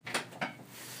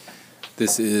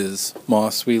This is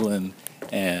Moss Whelan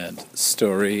and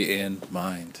Story in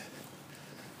Mind.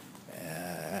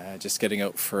 Just getting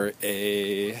out for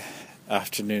a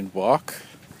afternoon walk.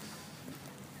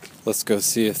 Let's go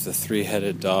see if the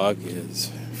three-headed dog is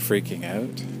freaking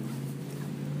out.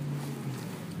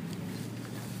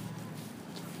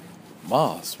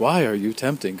 Moss, why are you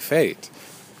tempting fate?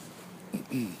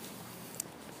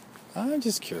 I'm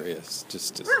just curious.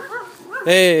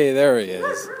 Hey, there he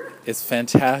is. It's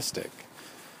fantastic.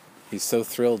 He's so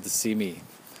thrilled to see me.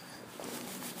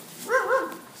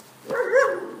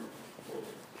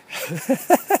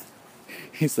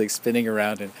 He's like spinning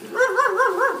around and...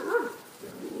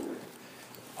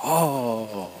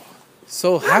 Oh,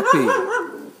 so happy.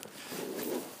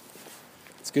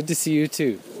 It's good to see you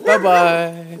too.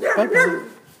 Bye-bye. Bye-bye.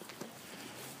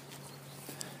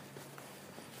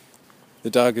 The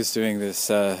dog is doing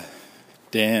this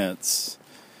dance.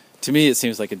 To me, it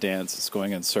seems like a dance. It's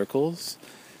going in circles.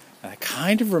 I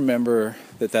kind of remember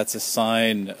that that's a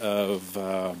sign of...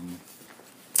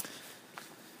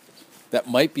 that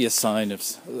might be a sign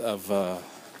of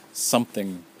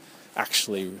something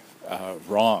actually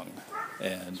wrong.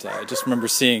 And I just remember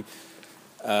seeing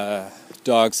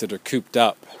dogs that are cooped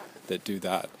up that do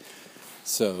that.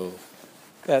 So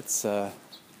that's... I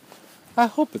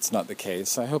hope it's not the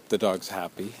case. I hope the dog's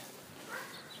happy.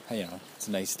 You know, it's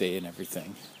a nice day and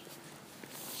everything.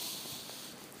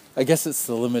 I guess it's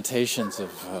the limitations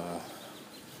of,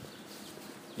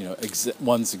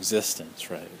 one's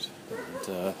existence, right?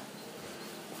 And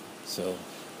so,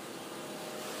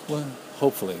 well,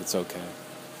 hopefully it's okay.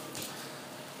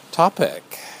 Topic.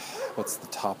 What's the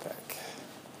topic?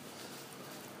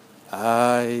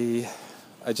 I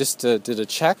just did a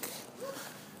check,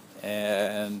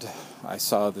 and I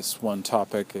saw this one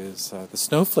topic is the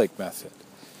snowflake method.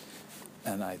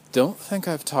 And I don't think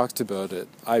I've talked about it.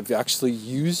 I've actually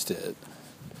used it.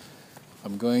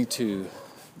 I'm going to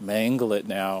mangle it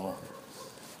now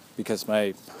because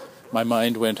my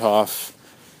mind went off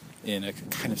in a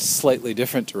kind of slightly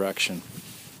different direction.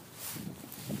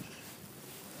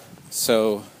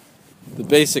 So the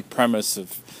basic premise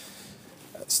of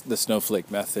the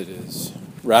snowflake method is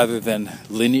rather than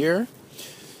linear,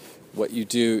 what you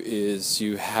do is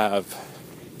you have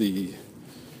the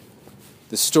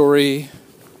story,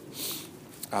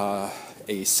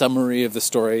 a summary of the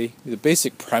story, the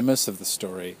basic premise of the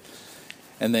story,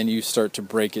 and then you start to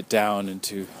break it down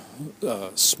into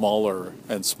smaller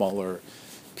and smaller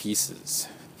pieces,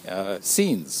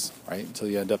 scenes, right? Until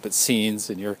you end up at scenes,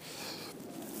 and you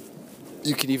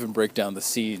can even break down the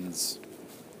scenes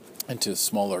into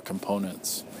smaller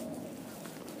components.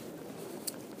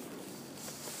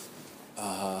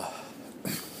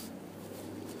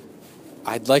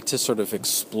 I'd like to sort of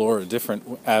explore a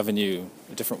different avenue,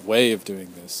 a different way of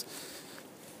doing this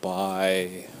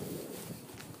by...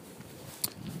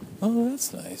 Oh,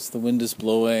 that's nice. The wind is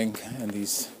blowing and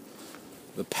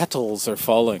the petals are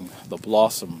falling, the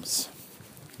blossoms.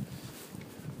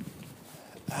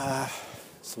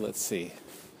 So let's see.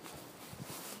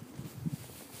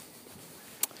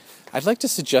 I'd like to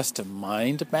suggest a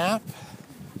mind map.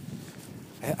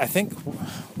 I think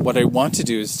what I want to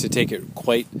do is to take it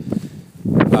quite...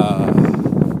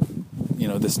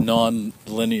 this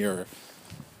non-linear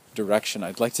direction.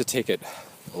 I'd like to take it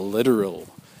literal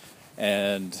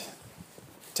and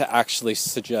to actually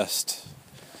suggest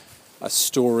a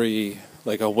story,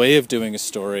 like a way of doing a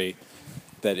story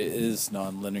that is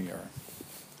non-linear.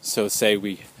 So say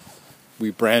we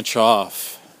branch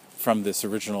off from this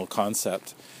original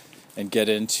concept and get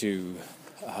into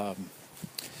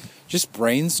just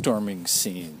brainstorming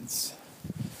scenes.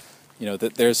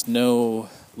 That there's no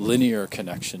linear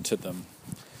connection to them.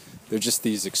 They're just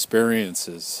these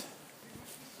experiences.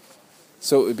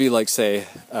 So it would be like, say,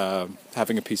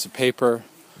 having a piece of paper,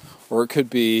 or it could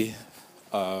be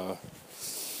done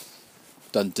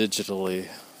digitally.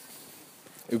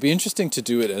 It would be interesting to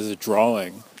do it as a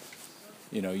drawing,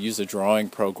 use a drawing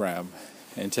program,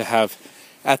 and to have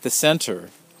at the center,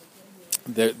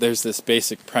 there's this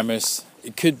basic premise.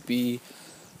 It could be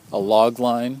a log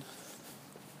line.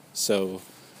 So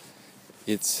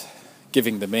it's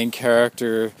giving the main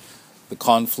character the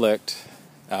conflict,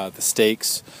 the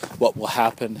stakes, what will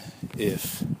happen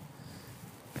if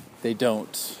they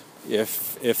don't,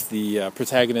 if the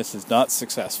protagonist is not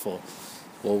successful.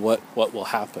 Well, what will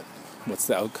happen? What's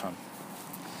the outcome?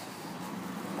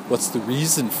 What's the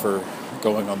reason for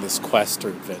going on this quest or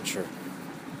adventure?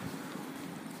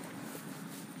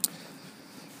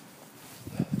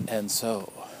 And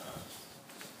so,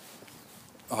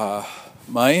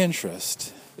 my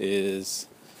interest is,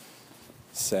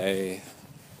 say,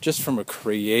 just from a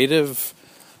creative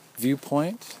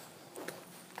viewpoint,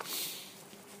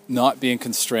 not being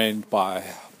constrained by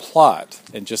plot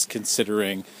and just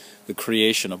considering the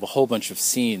creation of a whole bunch of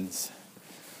scenes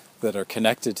that are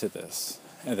connected to this.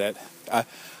 And that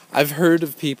I've heard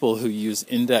of people who use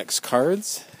index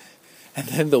cards and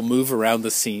then they'll move around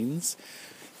the scenes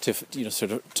to,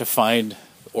 sort of to find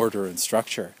order and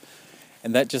structure.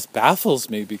 And that just baffles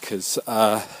me because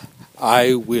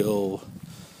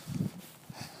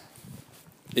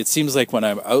it seems like when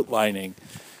I'm outlining,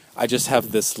 I just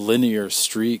have this linear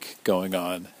streak going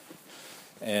on.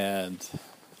 And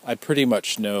I pretty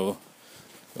much know,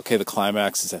 okay, the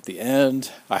climax is at the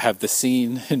end. I have the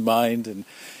scene in mind, and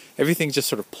everything just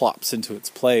sort of plops into its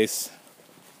place.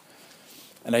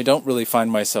 And I don't really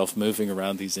find myself moving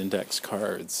around these index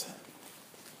cards.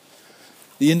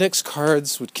 The index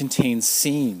cards would contain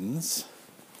scenes.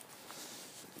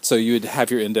 So you would have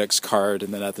your index card,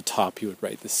 and then at the top you would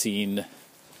write the scene,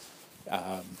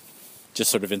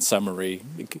 just sort of in summary.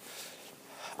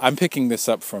 I'm picking this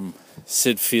up from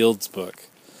Sid Field's book,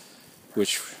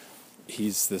 which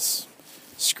he's this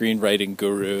screenwriting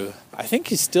guru. I think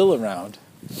he's still around.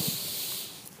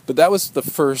 But that was the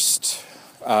first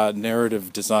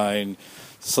narrative design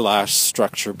 /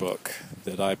 structure book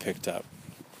that I picked up.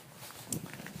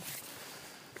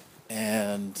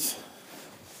 And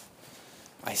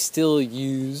I still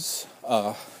use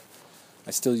a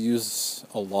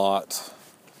lot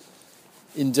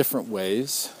in different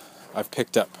ways. I've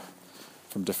picked up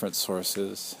from different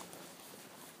sources.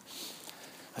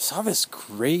 I saw this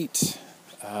great,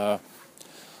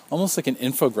 almost like an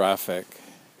infographic.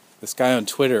 This guy on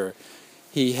Twitter,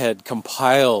 he had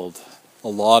compiled a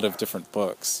lot of different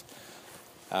books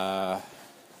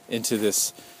into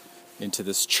this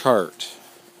chart,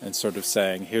 and sort of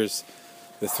saying, here's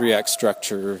the 3-act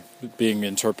structure being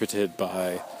interpreted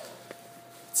by, it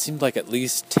seemed like at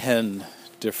least 10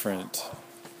 different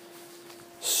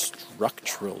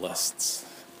structuralists.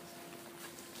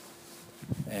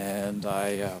 And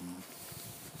I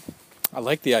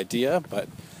like the idea, but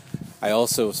I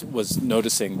also was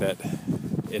noticing that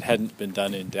it hadn't been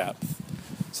done in depth.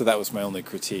 So that was my only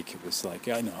critique. It was like,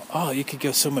 I know, you could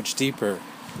go so much deeper.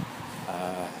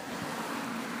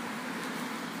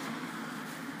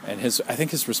 And I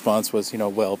think his response was,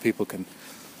 well, people can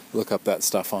look up that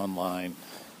stuff online.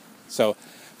 So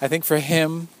I think for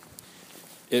him,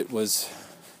 it was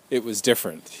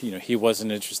different. He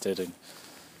wasn't interested in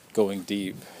going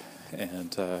deep.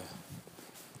 And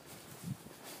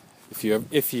if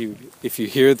you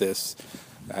hear this,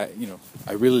 I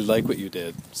really like what you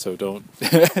did. So don't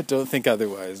don't think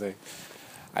otherwise.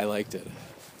 I liked it.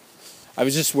 I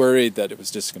was just worried that it was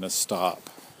just going to stop.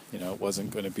 It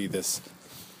wasn't going to be this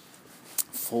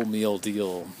full meal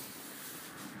deal.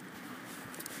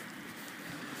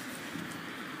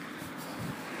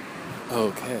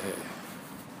 Okay.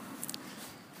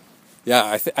 Yeah,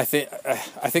 I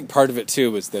think part of it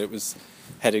too was that it was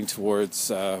heading towards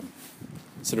sort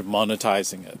of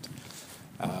monetizing it.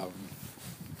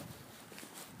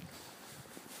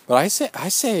 But I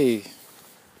say,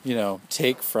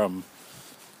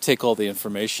 take all the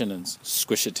information and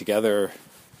squish it together.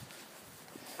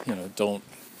 Don't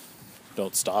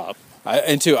stop.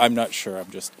 I'm not sure. I'm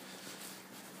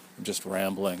just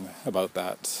rambling about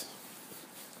that.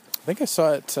 I think I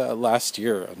saw it last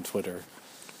year on Twitter,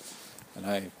 and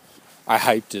I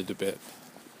hyped it a bit.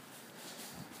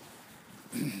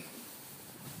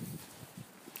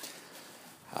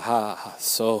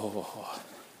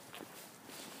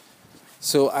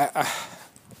 So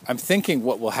I'm thinking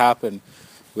what will happen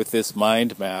with this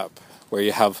mind map, where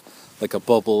you have like a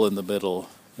bubble in the middle,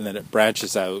 and then it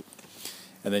branches out,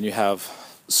 and then you have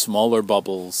smaller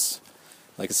bubbles,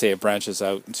 like I say, it branches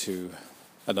out into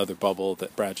another bubble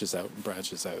that branches out and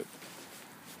branches out.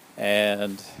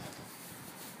 And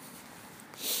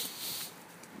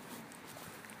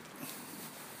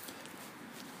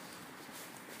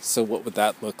so what would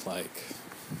that look like?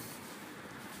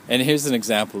 And here's an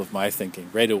example of my thinking.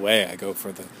 Right away I go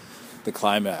for the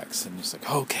climax, and it's like,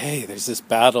 okay, there's this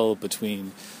battle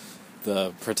between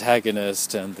the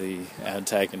protagonist and the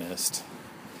antagonist,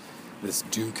 this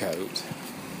duke out.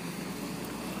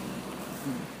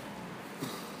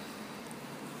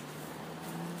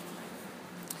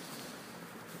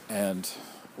 And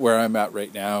where I'm at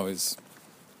right now is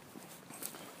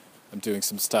I'm doing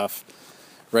some stuff,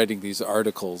 writing these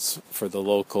articles for the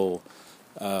local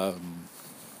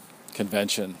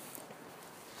convention.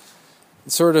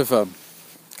 It's sort of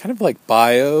kind of like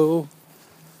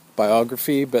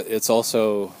biography, but it's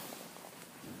also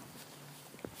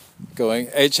going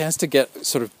a chance to get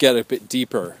a bit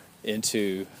deeper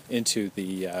into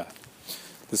the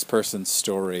this person's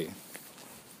story.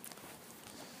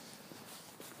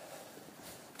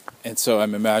 And so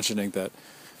I'm imagining that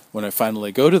when I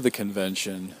finally go to the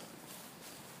convention,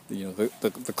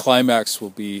 the climax will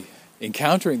be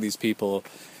encountering these people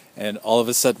and all of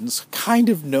a sudden kind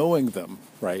of knowing them,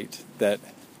 right? That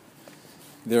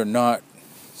they're not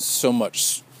so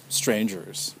much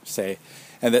strangers, say,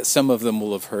 and that some of them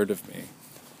will have heard of me.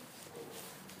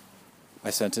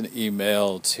 I sent an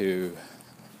email to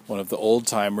one of the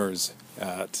old-timers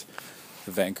at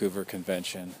the Vancouver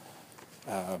convention,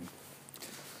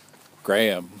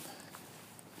 Graham,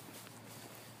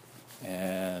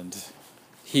 and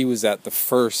he was at the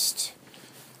first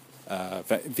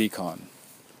VCon,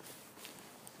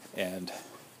 and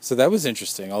so that was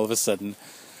interesting. All of a sudden,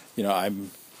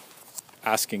 I'm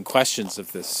asking questions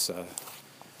of this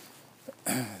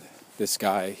this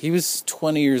guy. He was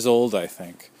 20 years old, I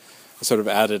think. I sort of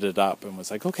added it up and was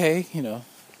like, okay,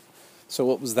 so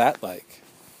what was that like?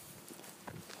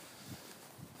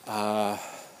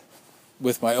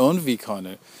 With my own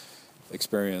VCon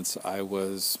experience, I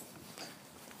was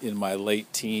in my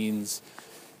late teens,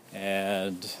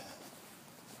 and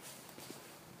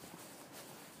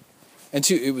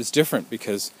too, it was different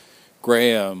because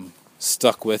Graham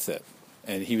stuck with it,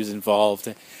 and he was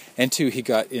involved, and two,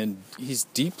 he's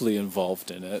deeply involved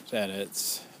in it, and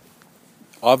it's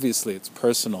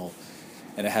personal,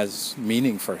 and it has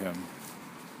meaning for him.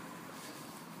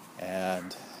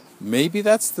 And maybe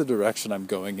that's the direction I'm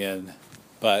going in,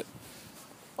 but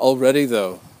already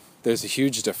though, there's a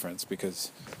huge difference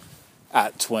because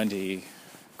at 20,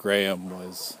 Graham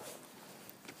was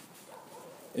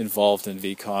involved in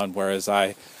VCon, whereas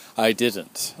I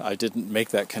didn't make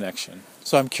that connection.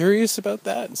 So I'm curious about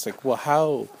that. It's like,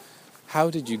 well, how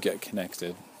did you get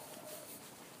connected?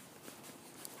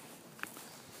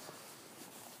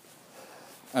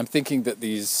 I'm thinking that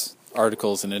these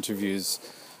articles and interviews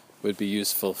would be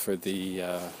useful for the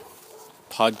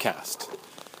podcast.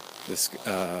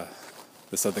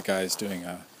 This other guy is doing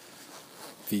a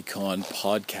VCon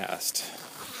podcast,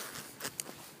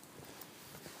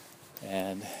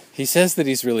 and he says that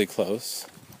he's really close,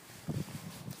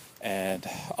 and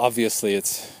obviously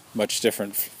it's much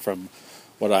different from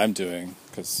what I'm doing,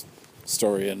 because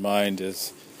Story in Mind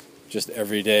is just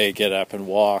every day get up and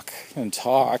walk and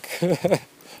talk,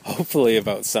 hopefully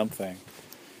about something.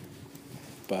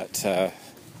 But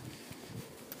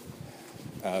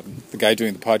the guy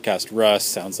doing the podcast, Russ,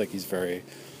 sounds like he's very,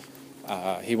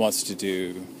 he wants to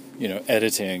do,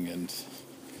 editing and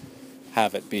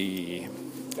have it be,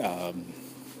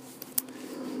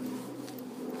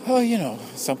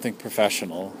 something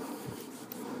professional.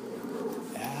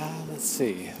 Let's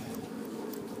see.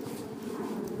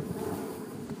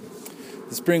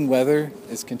 The spring weather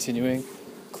is continuing.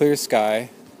 Clear sky.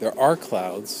 There are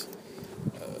clouds.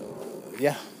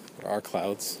 There are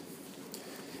clouds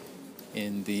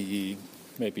in the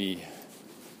maybe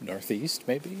northeast,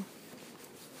 maybe.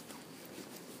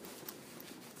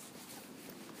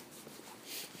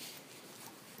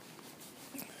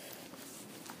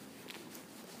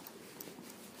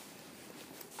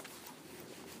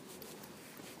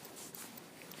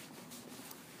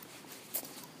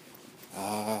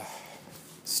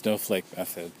 Snowflake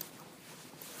method.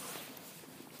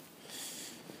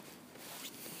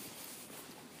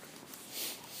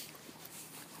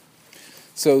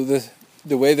 So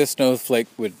the way the snowflake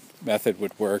method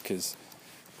would work is,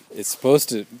 it's supposed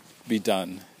to be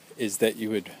done, is that you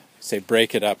would, say,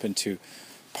 break it up into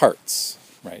parts,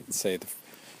 right? Say,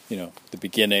 the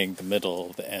beginning, the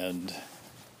middle, the end.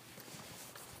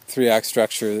 3-act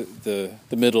structure, the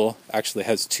middle actually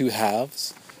has 2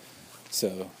 halves,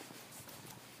 so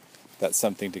that's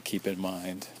something to keep in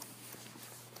mind.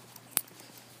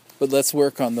 But let's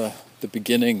work on the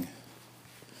beginning.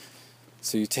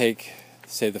 So you take,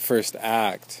 say, the first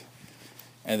act,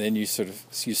 and then you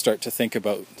start to think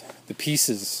about the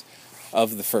pieces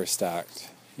of the first act.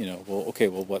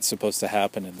 What's supposed to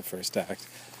happen in the first act?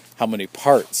 How many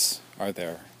parts are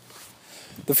there?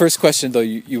 The first question, though,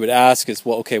 you would ask is,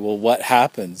 what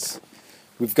happens?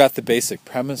 We've got the basic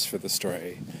premise for the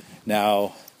story.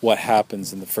 Now, what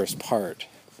happens in the first part?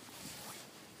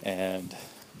 And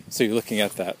so you're looking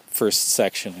at that first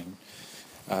section.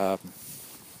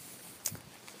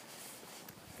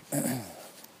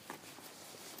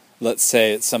 Let's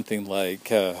say it's something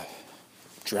like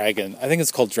Dragon. I think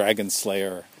it's called Dragon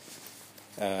Slayer.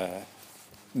 A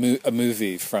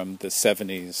movie from the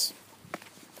 70s.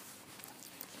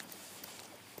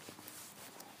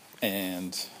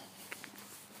 And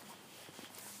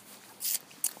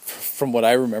from what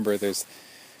I remember, there's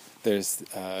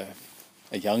a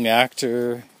young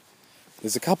actor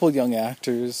There's a couple young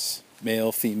actors,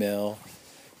 male, female.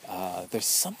 There's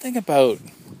something about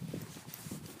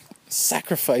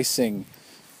sacrificing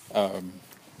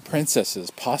princesses,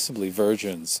 possibly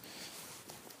virgins,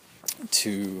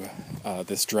 to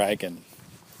this dragon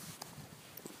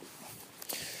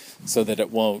so that it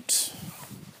won't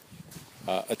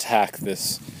attack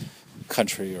this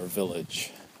country or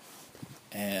village.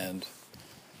 And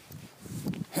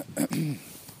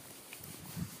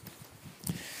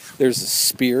there's a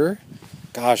spear.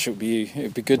 Gosh, it'd be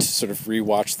good to sort of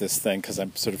rewatch this thing, because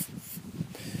I'm sort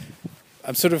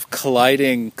of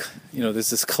colliding. There's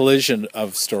this collision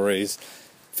of stories.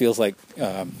 Feels like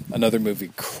another movie,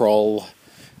 Krull,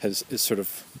 is sort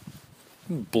of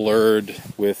blurred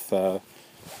with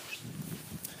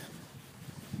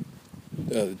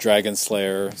Dragon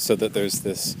Slayer, so that there's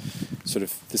this sort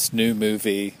of this new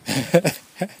movie,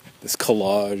 this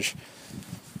collage.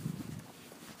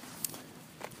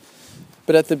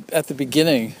 But at the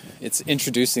beginning, it's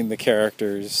introducing the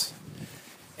characters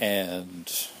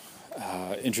and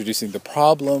introducing the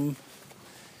problem,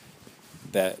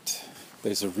 that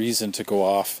there's a reason to go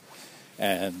off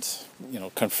and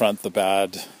confront the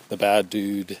bad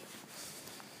dude.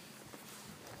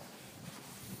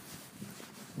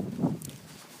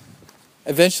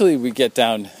 Eventually, we get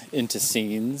down into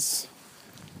scenes,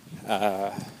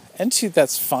 and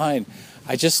that's fine.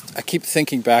 I keep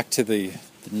thinking back to the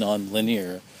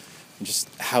non-linear, and just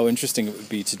how interesting it would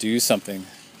be to do something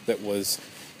that was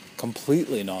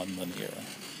completely non-linear,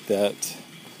 that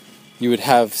you would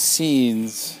have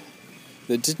scenes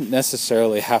that didn't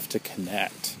necessarily have to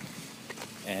connect,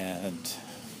 and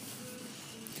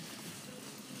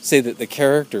say that the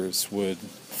characters would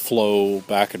flow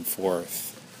back and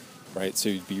forth, right? So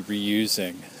you'd be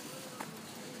reusing.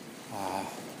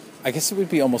 I guess it would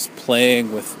be almost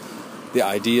playing with the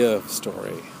idea of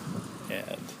story.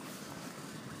 And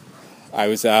I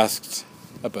was asked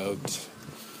about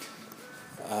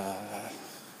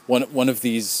one of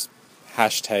these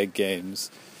hashtag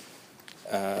games,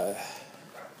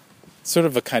 sort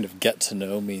of a kind of get to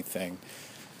know me thing,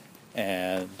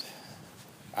 and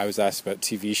I was asked about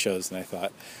TV shows, and I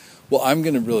thought, well, I'm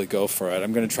going to really go for it.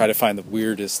 I'm going to try to find the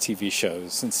weirdest TV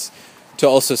shows to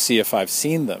also see if I've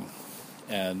seen them.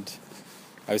 And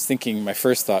I was thinking, my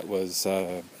first thought was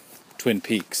Twin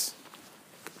Peaks.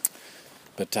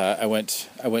 But I went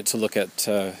to look at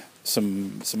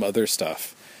some other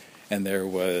stuff, and there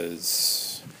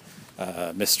was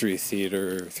Mystery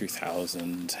Theater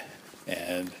 3000,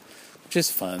 and which is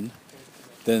fun.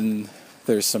 Then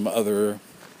there's some other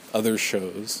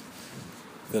shows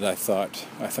that I thought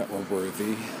were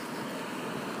worthy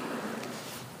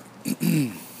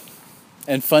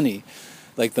and funny,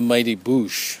 like The Mighty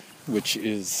Boosh, which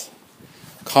is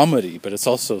comedy, but it's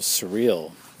also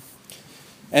surreal.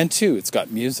 And two, it's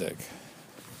got music.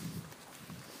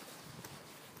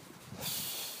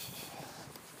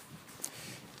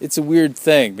 It's a weird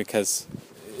thing because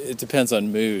it depends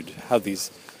on mood, how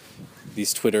these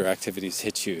Twitter activities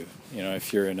hit you.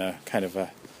 If you're in a kind of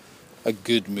a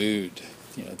good mood,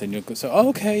 then you'll go, so, oh,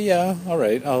 okay, yeah, all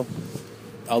right,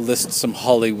 I'll list some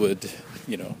Hollywood,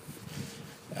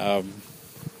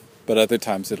 but other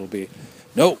times it'll be,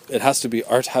 no, it has to be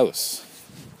art house,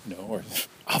 or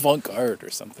avant-garde or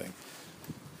something.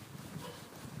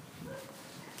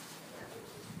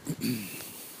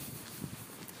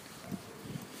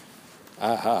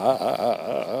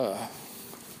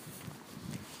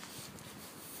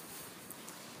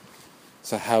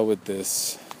 So how would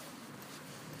this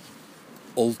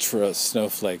ultra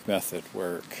snowflake method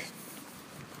work?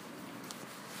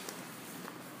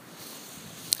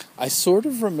 I sort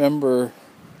of remember,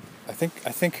 I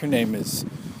think her name is,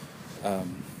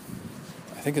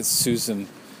 I think it's Susan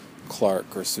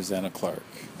Clark or Susanna Clark,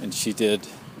 and she did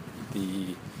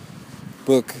the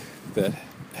book that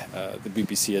the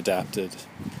BBC adapted,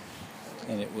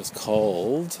 and it was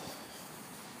called,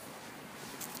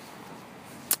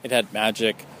 it had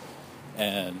magic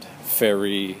and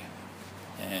fairy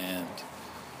and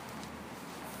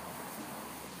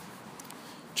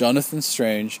Jonathan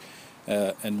Strange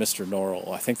and Mr.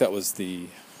 Norrell. I think that was the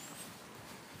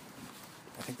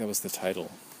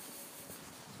title.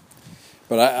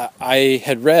 But I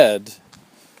had read,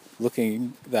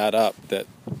 looking that up, that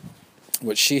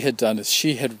what she had done is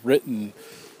she had written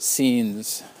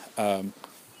scenes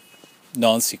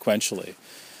non-sequentially.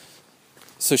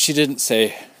 So she didn't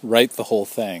say, write the whole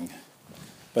thing,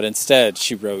 but instead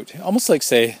she wrote, almost like,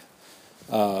 say,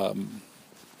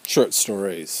 short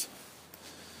stories.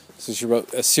 So she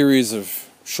wrote a series of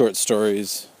short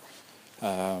stories,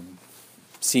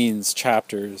 scenes,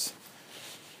 chapters,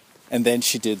 and then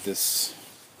she did this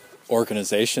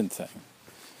organization thing.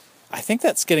 I think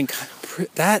that's getting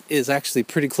that is actually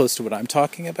pretty close to what I'm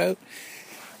talking about,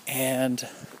 and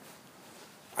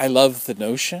I love the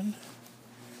notion.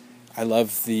 I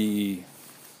love this.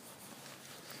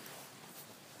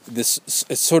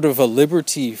 It's sort of a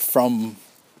liberty from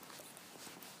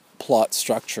plot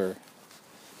structure,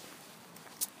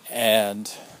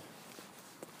 and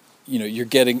you're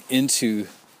getting into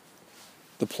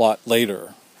the plot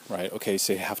later, right? Okay,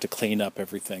 so you have to clean up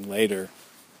everything later.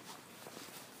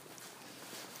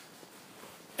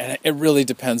 And it really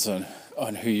depends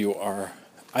on who you are.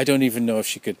 I don't even know if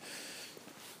she could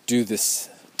do this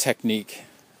technique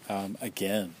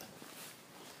again.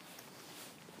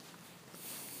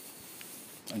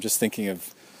 I'm just thinking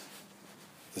of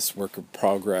this work of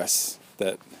progress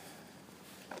that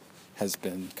has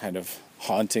been kind of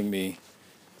haunting me,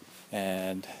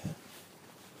 and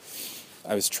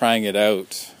I was trying it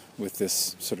out with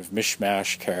this sort of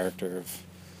mishmash character of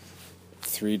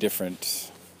 3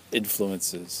 different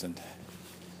influences, and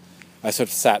I sort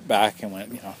of sat back and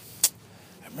went,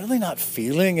 I'm really not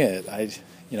feeling it. I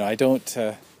don't.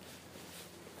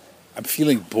 I'm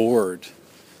feeling bored,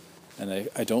 and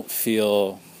I don't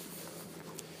feel.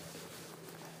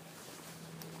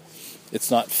 It's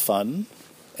not fun,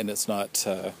 and it's not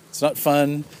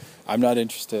fun. I'm not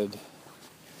interested.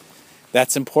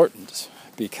 That's important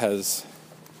because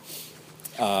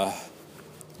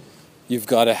you've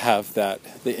got to have the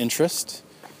interest,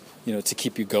 to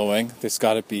keep you going. There's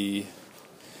got to be,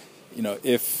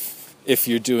 if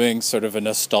you're doing sort of a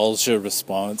nostalgia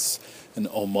response, an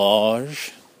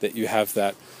homage, that you have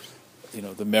that,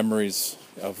 the memories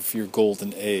of your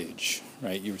golden age,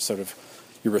 right? You're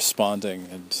responding,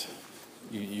 and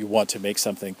you want to make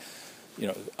something,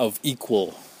 of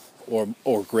equal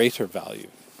or greater value.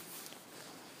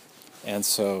 And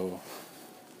so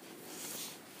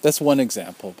that's one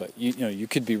example, but you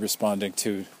could be responding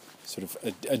to sort of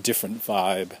a different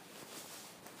vibe,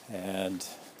 and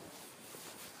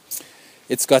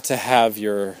it's got to have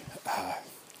your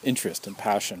interest and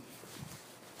passion.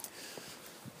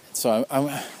 So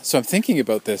I'm thinking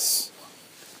about this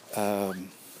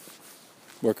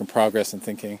work in progress and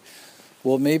thinking,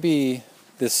 well, maybe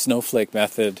this snowflake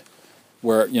method,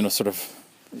 where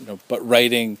but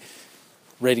writing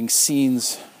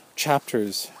scenes,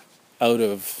 chapters out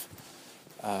of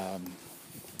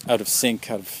sync,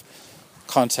 out of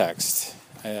context.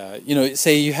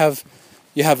 Say you have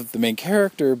the main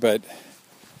character, but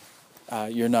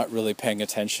you're not really paying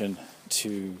attention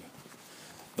to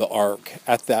the arc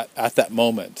at that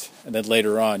moment, and then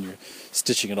later on you're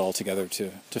stitching it all together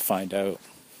to find out.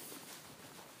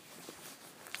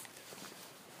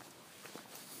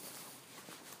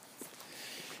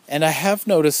 And I have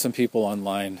noticed some people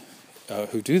online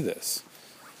who do this,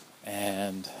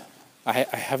 and I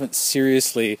haven't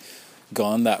seriously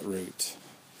gone that route.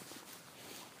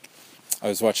 I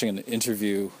was watching an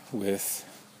interview with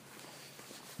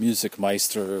music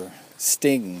meister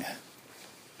Sting,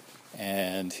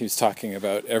 and he was talking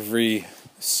about every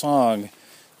song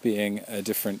being a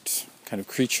different kind of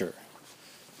creature.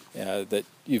 That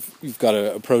you've got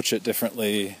to approach it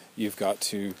differently. You've got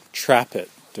to trap it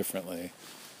differently,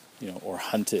 or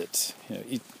hunt it.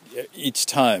 Each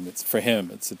time it's for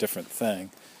him, it's a different thing.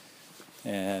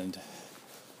 And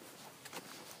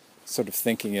sort of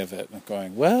thinking of it and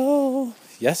going, well,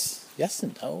 yes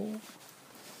and no.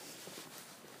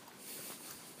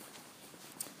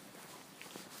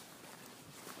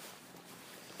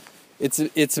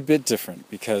 It's a bit different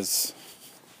because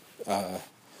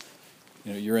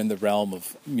you're in the realm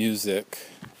of music,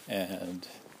 and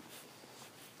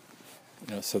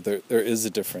so there is a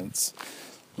difference.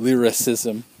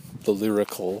 Lyricism, the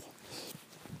lyrical.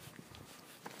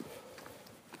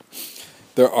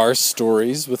 There are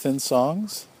stories within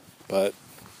songs, but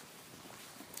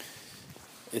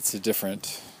it's a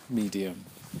different medium.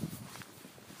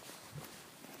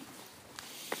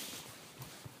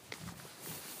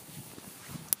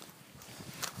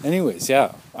 Anyways,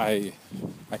 yeah, I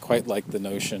quite like the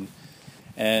notion,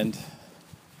 and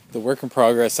the work in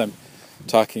progress I'm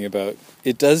talking about,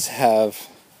 it does have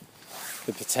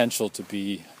the potential to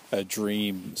be a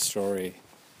dream story.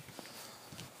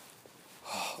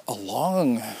 A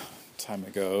long time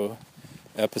ago,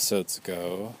 episodes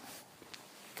ago,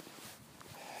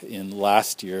 in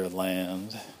last year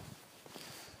land,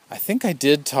 I think I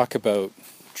did talk about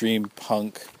dream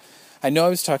punk. I know I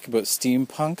was talking about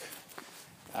steampunk,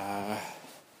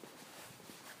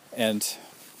 and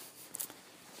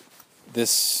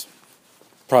this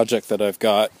project that I've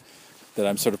got that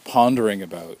I'm sort of pondering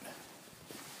about,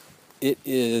 it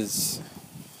is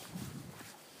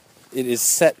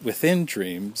set within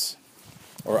dreams,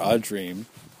 or a dream.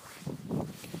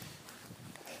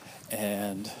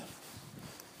 And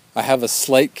I have a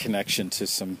slight connection to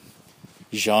some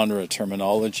genre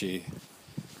terminology.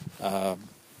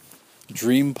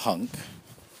 Dream punk,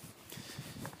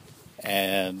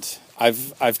 and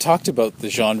I've talked about the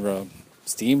genre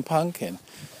steampunk and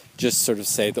just sort of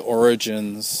say the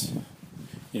origins,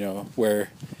 where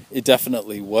it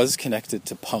definitely was connected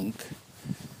to punk,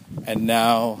 and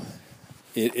now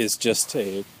it is just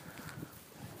it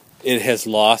has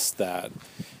lost that.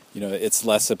 It's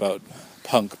less about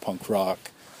punk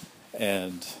rock,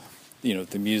 and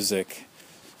the music.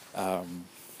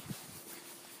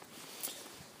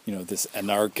 This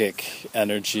anarchic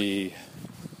energy,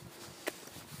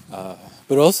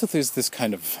 but also there's this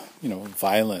kind of,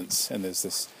 violence, and there's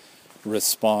this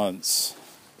response,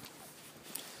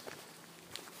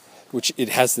 which it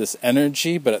has this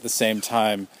energy, but at the same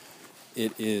time,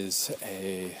 it is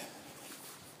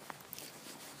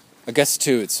I guess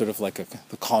too, it's sort of like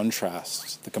the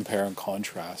contrast, the compare and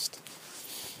contrast.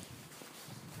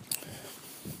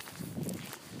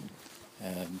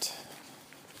 And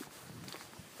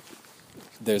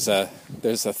there's a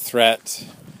threat.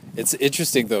 It's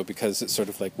interesting though, because it's sort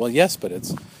of like, well, yes, but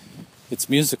it's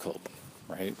musical,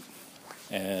 right?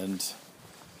 And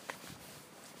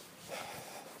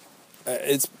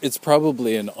it's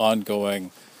probably an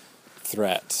ongoing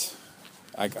threat.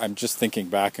 I'm just thinking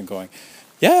back and going,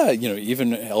 yeah,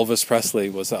 even Elvis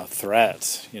Presley was a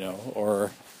threat,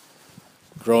 or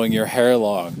growing your hair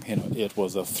long, it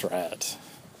was a threat.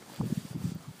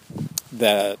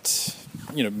 That,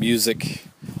 music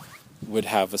would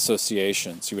have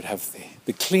associations. You would have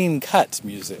the clean-cut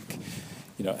music,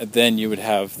 and then you would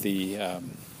have the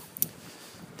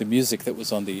music that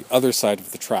was on the other side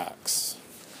of the tracks,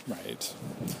 right?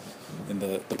 In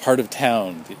the part of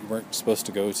town that you weren't supposed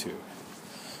to go to.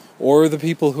 Or the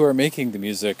people who are making the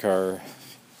music are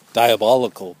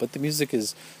diabolical, but the music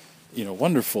is,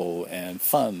 wonderful and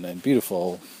fun and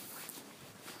beautiful.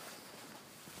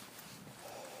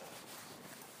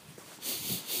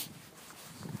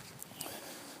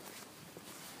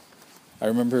 I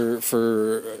remember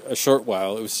for a short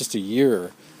while, it was just a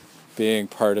year, being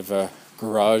part of a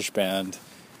garage band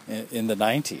in the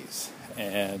 90s.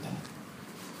 And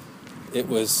it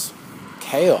was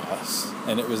chaos.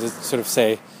 And it was sort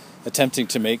of, attempting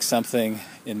to make something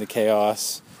in the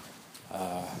chaos.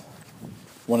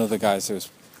 One of the guys I was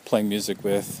playing music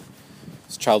with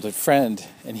was a childhood friend,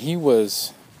 and he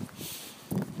was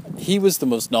the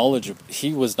most knowledgeable.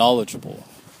 He was knowledgeable.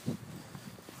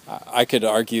 I could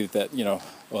argue that,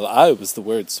 I was the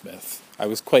wordsmith. I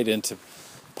was quite into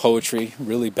poetry,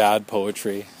 really bad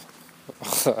poetry.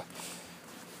 But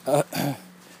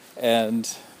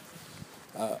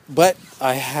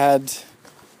I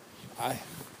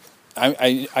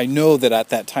know that at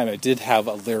that time I did have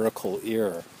a lyrical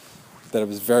ear, that I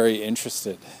was very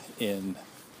interested in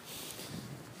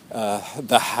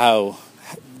the how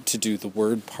to do the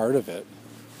word part of it.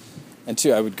 And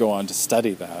two, I would go on to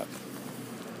study that.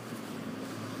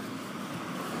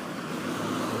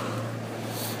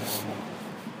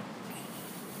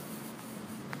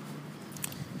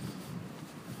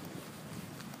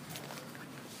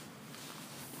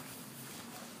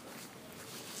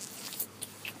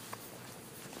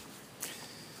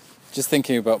 Just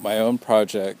thinking about my own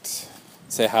project,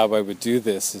 say how I would do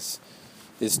this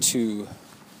is to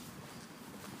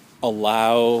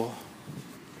allow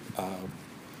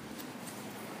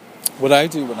what I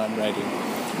do when I'm writing.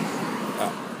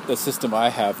 The system I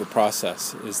have, the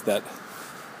process, is that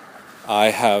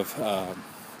I have a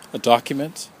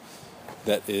document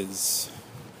that is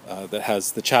that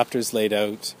has the chapters laid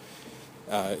out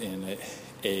in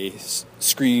a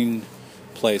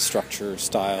screenplay structure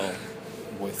style,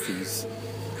 with these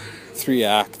 3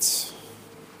 acts.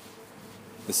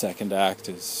 The second act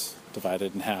is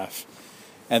divided in half,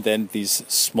 and then these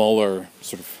smaller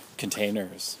sort of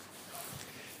containers.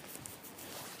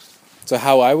 So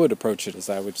how I would approach it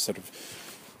is I would sort of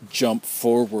jump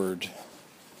forward,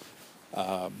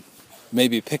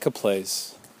 maybe pick a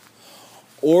place,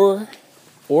 or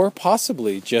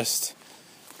possibly just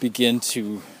begin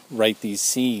to write these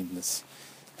scenes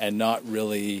and not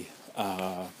really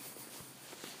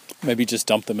maybe just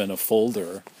dump them in a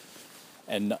folder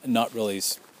and not really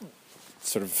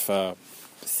sort of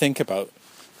think about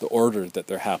the order that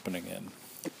they're happening in.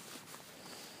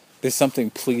 There's something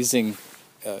pleasing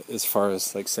as far as,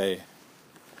 say,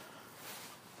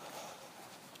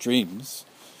 dreams,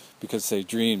 because,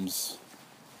 dreams,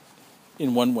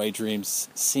 in one way, dreams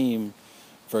seem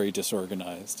very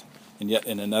disorganized, and yet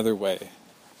in another way,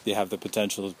 they have the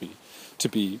potential to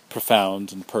be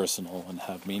profound and personal and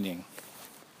have meaning.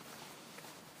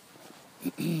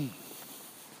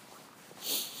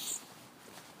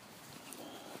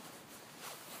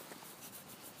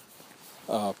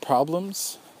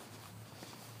 Problems,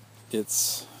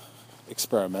 it's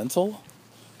experimental,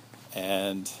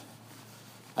 and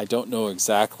I don't know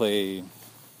exactly.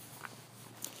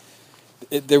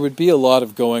 There would be a lot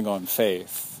of going on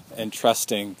faith and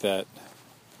trusting that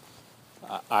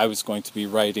I was going to be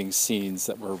writing scenes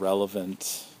that were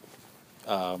relevant.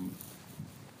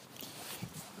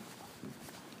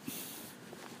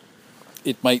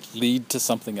 It might lead to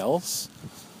something else.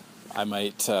 I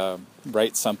might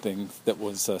write something that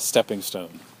was a stepping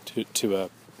stone to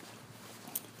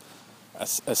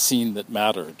a scene that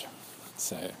mattered,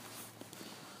 say.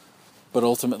 But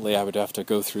ultimately, I would have to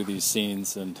go through these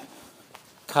scenes and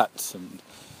cut and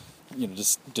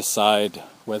just decide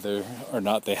whether or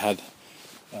not they had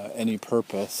any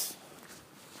purpose.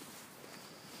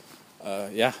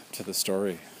 To the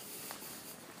story.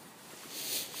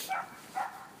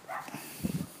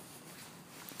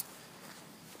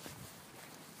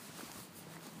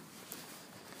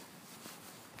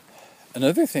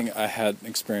 Another thing I had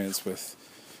experience with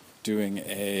doing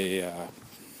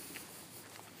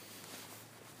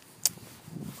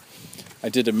I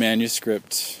did a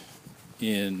manuscript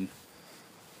in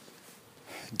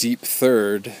deep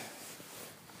third,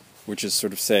 which is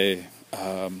sort of, say,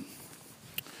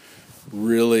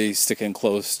 really sticking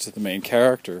close to the main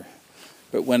character.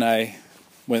 But when I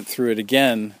went through it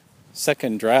again,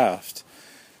 second draft,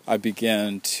 I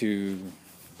began to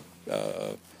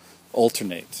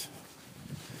alternate.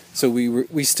 So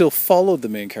we still followed the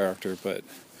main character, but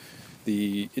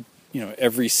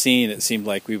every scene it seemed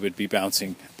like we would be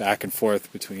bouncing back and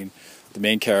forth between the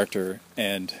main character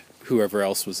and whoever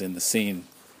else was in the scene,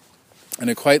 and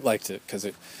I quite liked it because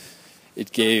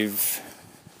it gave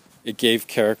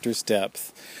characters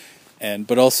depth,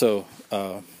 but also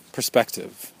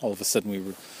perspective. All of a sudden, we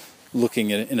were looking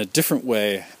in a different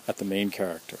way at the main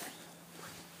character,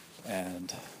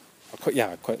 and I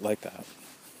quite like that.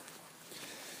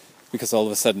 Because all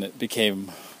of a sudden it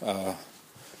became, the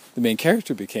main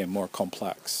character became more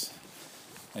complex.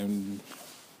 And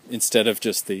instead of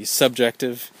just the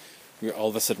subjective, all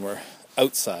of a sudden we're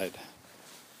outside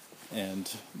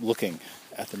and looking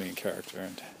at the main character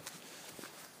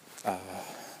and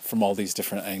from all these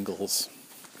different angles.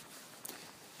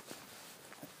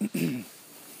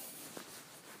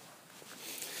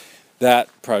 That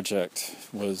project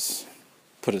was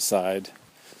put aside,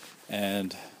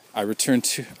 and I've returned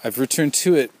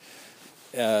to it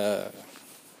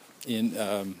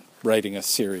in writing a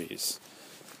series,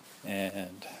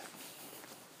 and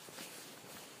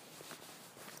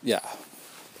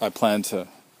I plan to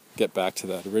get back to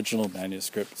that original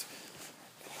manuscript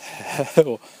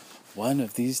one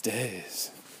of these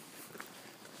days.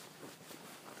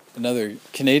 Another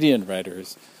Canadian writer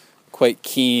is quite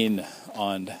keen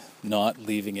on not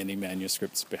leaving any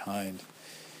manuscripts behind.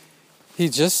 He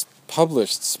just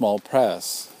published Small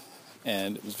Press,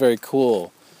 and it was very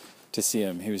cool to see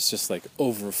him. He was just like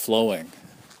overflowing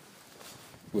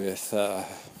with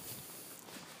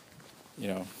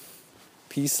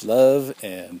peace, love,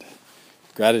 and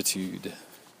gratitude.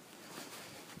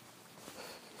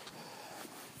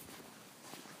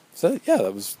 So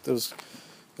that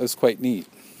was quite neat.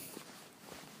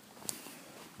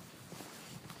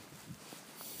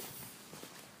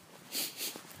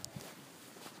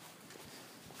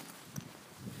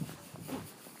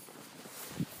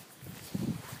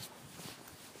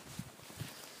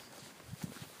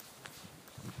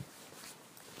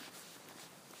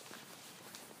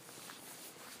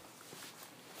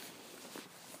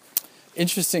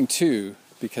 Interesting too,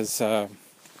 because I'm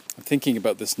thinking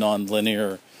about this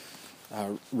non-linear,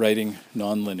 writing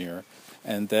non-linear,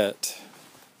 and that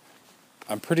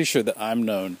I'm pretty sure that I'm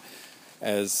known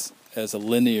as a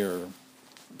linear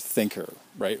thinker,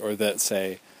 right? Or that,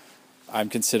 say, I'm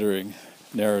considering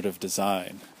narrative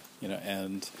design,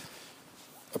 and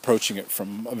approaching it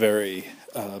from a very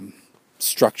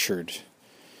structured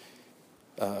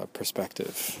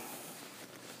perspective.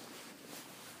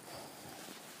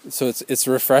 So it's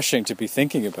refreshing to be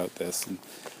thinking about this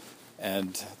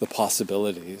and the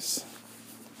possibilities.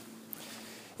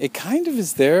 It kind of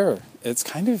is there. It's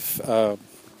kind of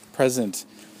present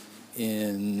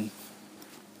in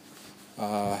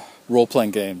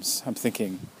role-playing games. I'm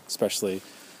thinking especially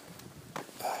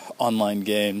online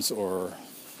games or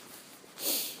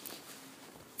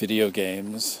video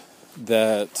games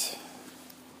that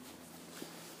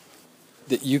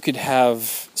you could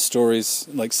have stories,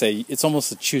 like, say, it's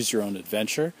almost a choose-your-own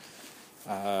adventure.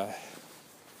 It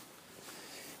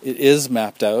is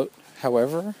mapped out,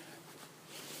 however,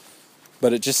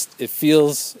 but it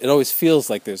always feels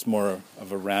like there's more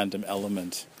of a random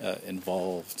element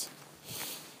involved.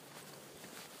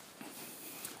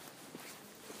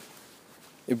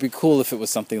 It'd be cool if it was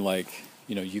something like,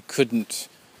 you couldn't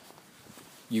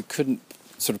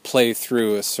sort of play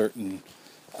through a certain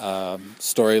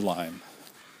storyline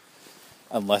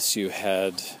unless you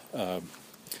had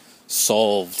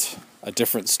solved a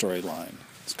different storyline.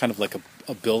 It's kind of like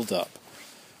a build-up,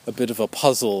 a bit of a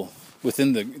puzzle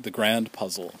within the grand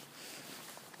puzzle.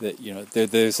 That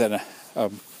there's a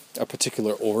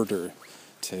particular order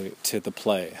to the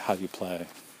play, how you play.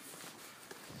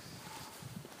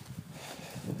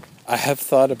 I have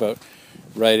thought about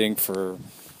writing for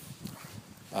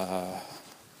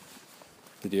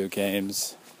video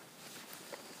games,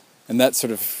 and that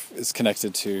sort of is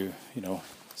connected to,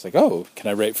 it's like, oh, can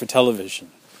I write for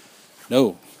television?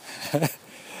 No, I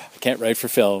can't write for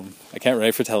film, I can't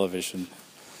write for television,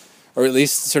 or at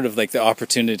least sort of like the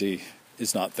opportunity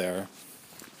is not there.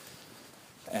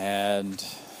 And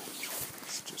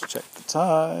let's just check the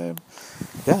time.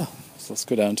 Yeah, so let's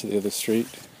go down to the other street.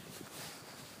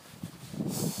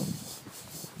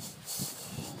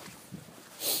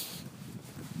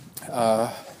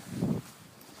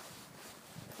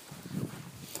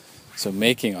 So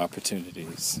making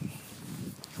opportunities.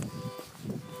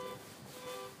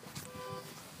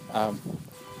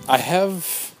 I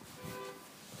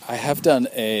have done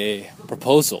a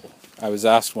proposal. I was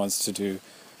asked once to do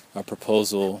a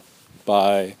proposal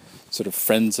by sort of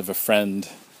friends of a friend,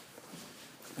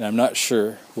 and I'm not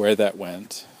sure where that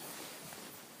went.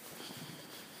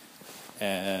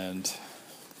 And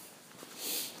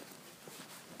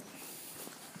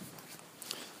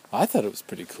I thought it was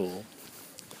pretty cool.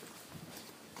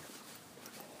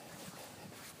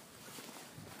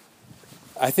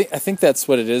 I think that's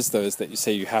what it is, though, is that you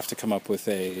say you have to come up with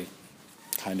a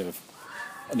kind of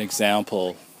an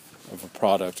example of a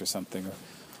product or something,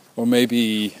 or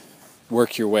maybe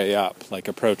work your way up, like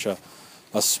approach a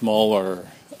smaller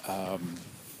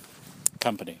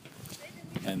company,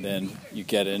 and then you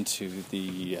get into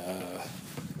the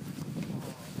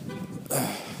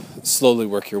slowly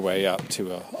work your way up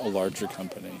to a larger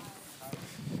company,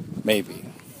 maybe.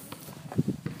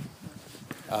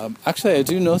 Actually, I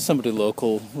do know somebody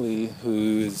locally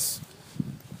who's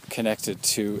connected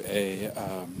to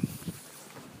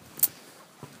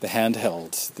the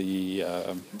handheld, the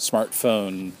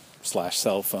smartphone /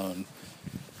 cell phone,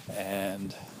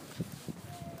 and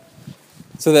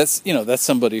so that's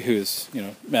somebody who's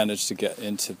managed to get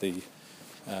into the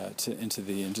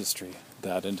industry,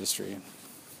 that industry.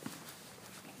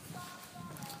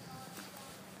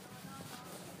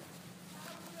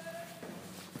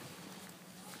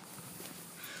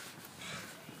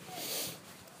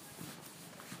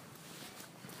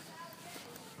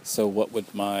 So what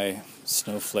would my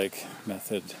snowflake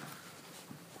method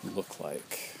look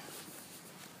like?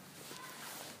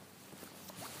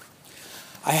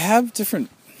 I have different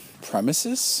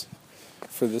premises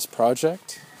for this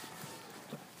project.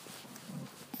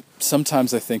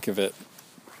 Sometimes I think of it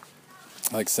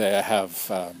like, say, I have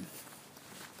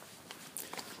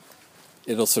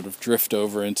it'll sort of drift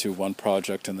over into one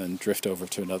project and then drift over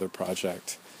to another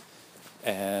project,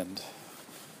 and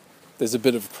there's a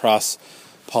bit of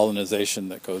cross-pollination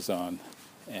that goes on.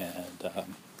 And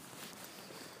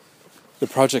the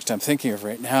project I'm thinking of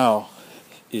right now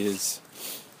is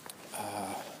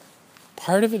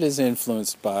part of it is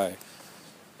influenced by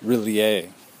R'lyeh,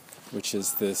 which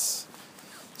is this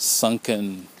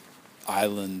sunken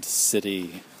island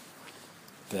city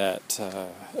that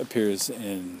appears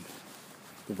in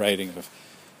the writing of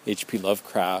H.P.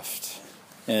 Lovecraft,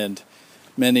 and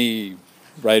many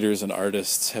writers and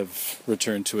artists have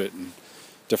returned to it in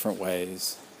different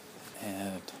ways.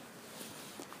 And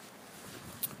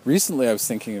recently I was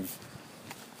thinking of,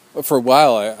 for a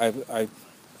while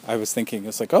I was thinking,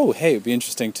 it's like, oh, hey, it'd be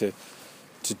interesting to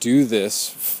do this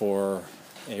for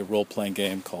a role-playing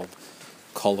game called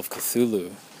Call of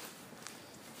Cthulhu.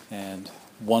 And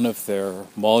one of their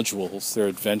modules, their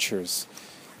adventures,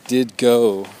 did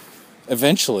go,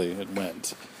 eventually it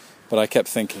went, but I kept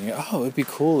thinking, oh, it'd be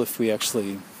cool if we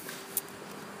actually,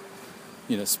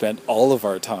 spent all of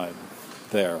our time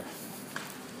there.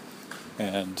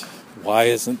 And why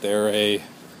isn't there a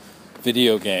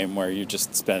video game where you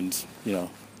just spend,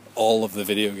 all of the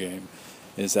video game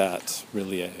is at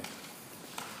R'lyeh?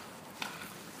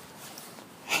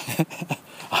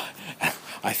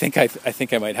 I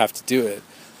think I might have to do it.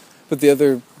 But the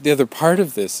other part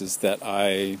of this is that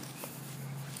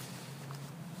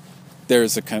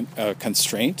there's a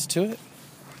constraint to it,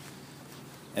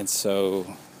 and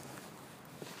so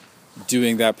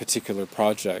doing that particular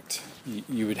project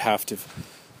you would have to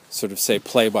sort of say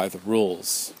play by the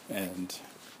rules and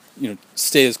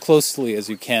stay as closely as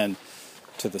you can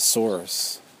to the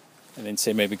source, and then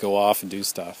say maybe go off and do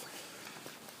stuff.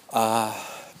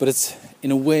 But it's,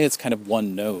 in a way, it's kind of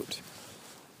one note.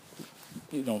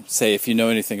 Say if you know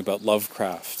anything about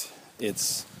Lovecraft,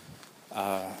 it's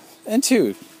and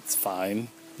two, it's fine.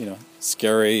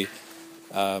 Scary.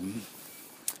 I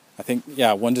think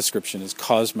one description is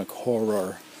cosmic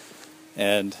horror,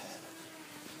 and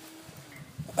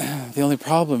the only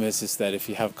problem is that if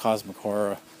you have cosmic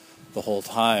horror the whole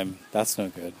time, that's no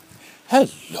good.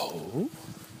 Hello.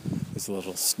 There's a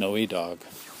little snowy dog.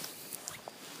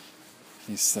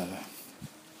 He's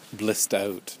blissed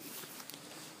out.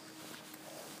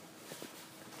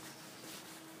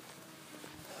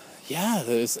 Yeah,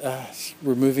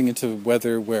 we're moving into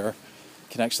weather where you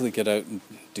can actually get out and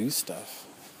do stuff.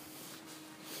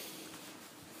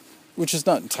 Which is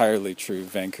not entirely true.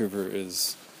 Vancouver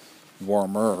is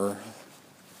warmer.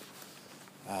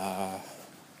 I'd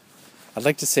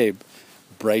like to say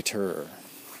brighter.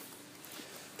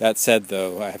 That said,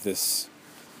 though, I have this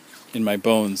in my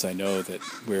bones. I know that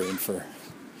we're in for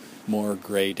more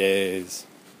gray days.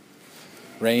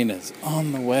 Rain is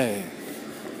on the way.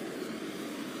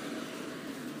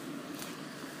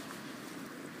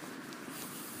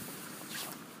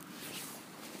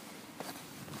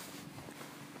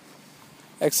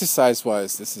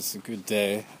 Exercise-wise, this is a good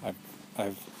day.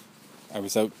 I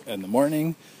was out in the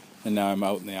morning, and now I'm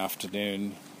out in the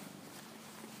afternoon.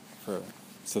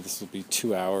 So this will be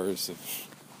 2 hours of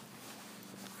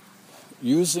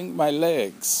using my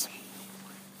legs.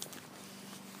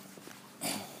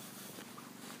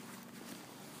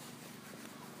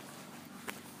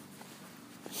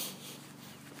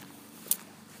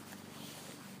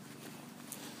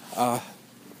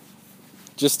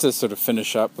 Just to sort of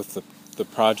finish up with the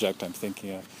project I'm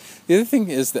thinking of. The other thing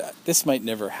is that this might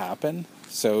never happen,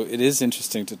 so it is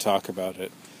interesting to talk about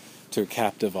it to a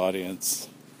captive audience.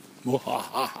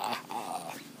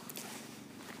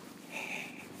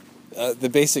 The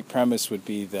basic premise would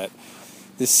be that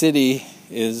the city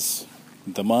is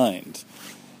the mind,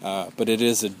 but it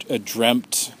is a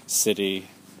dreamt city,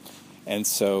 and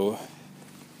so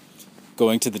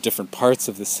going to the different parts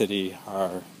of the city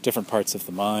are different parts of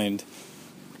the mind,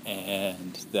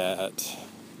 and that,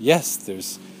 yes,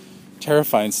 there's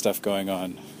terrifying stuff going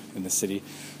on in the city,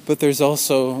 but there's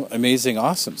also amazing,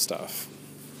 awesome stuff.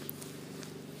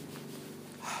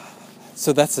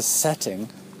 So that's a setting,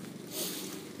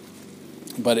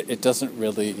 but it doesn't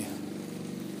really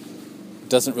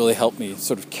help me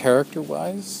sort of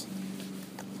character-wise.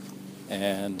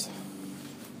 And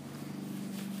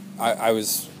I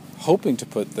was hoping to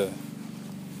put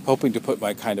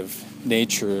my kind of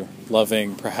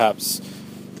nature-loving, perhaps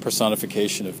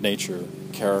personification of nature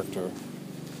character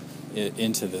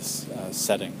into this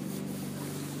setting.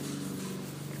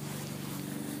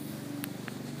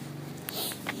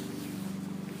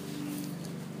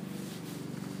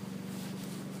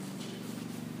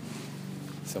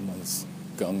 Someone's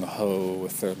gung-ho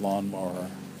with their lawnmower.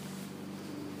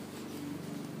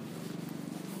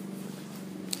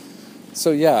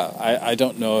 So yeah, I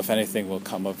don't know if anything will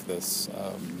come of this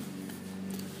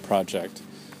project,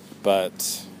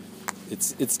 but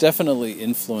it's definitely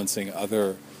influencing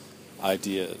other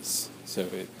ideas. So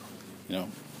it,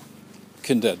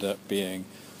 could end up being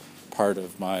part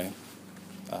of my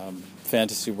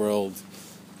fantasy world.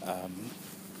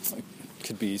 It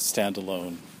could be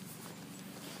standalone.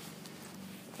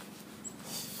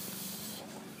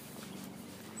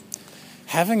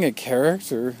 Having a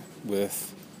character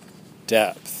with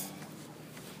depth,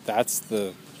 that's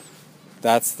the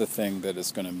thing that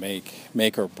is going to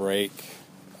make or break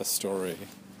a story.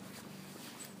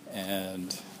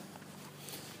 And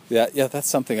that's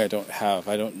something I don't have.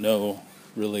 I don't know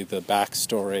really the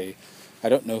backstory. I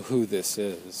don't know who this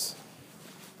is.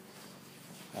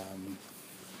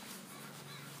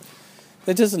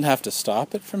 That doesn't have to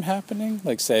stop it from happening.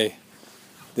 Like, say,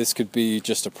 this could be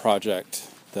just a project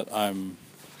that I'm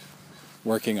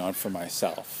working on for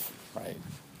myself, right?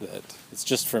 That it's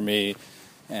just for me,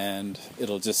 and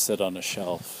it'll just sit on a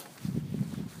shelf.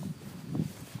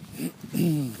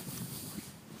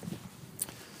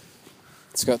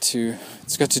 It's got to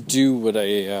do what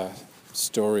a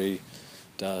story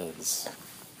does.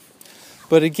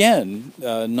 But again,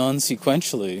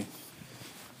 non-sequentially,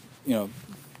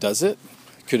 does it?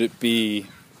 Could it be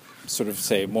sort of,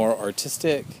 say, more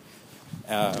artistic?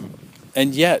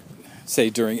 And yet, say,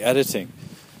 during editing,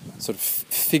 sort of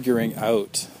figuring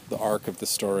out the arc of the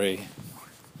story.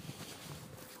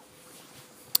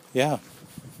 Yeah.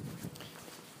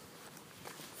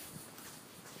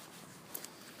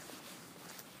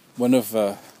 one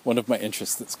of my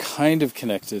interests that's kind of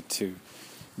connected to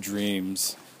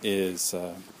dreams is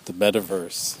the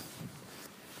metaverse,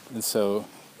 and so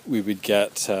we would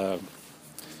get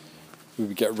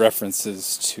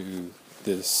references to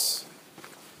this,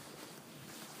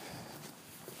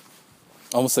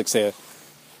 almost like say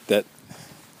that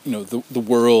the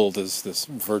world is this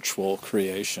virtual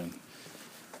creation,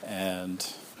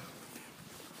 and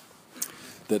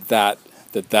that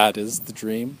is the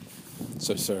dream.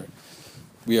 So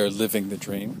we are living the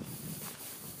dream.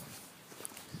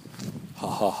 Ha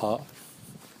ha ha.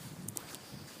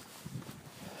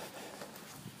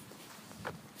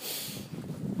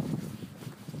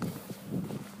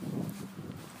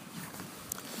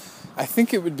 I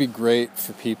think it would be great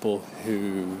for people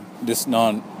who, this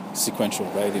non-sequential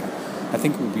writing, I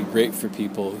think it would be great for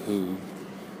people who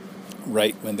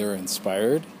write when they're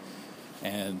inspired,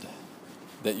 and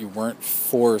that you weren't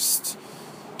forced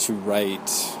to write,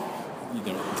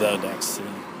 the next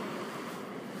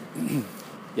scene.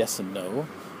 Yes and no.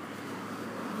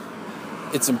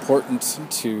 It's important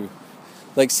to,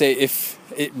 like, say, if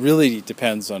it really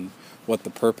depends on what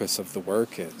the purpose of the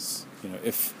work is.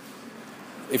 If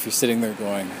you're sitting there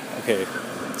going, okay,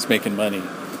 it's making money,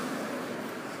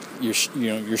 you're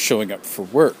showing up for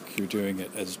work. You're doing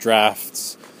it as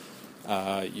drafts.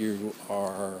 You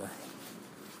are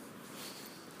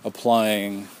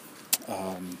applying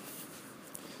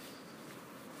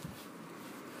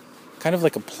kind of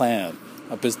like a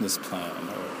business plan.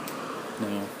 Or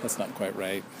no, that's not quite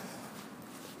right.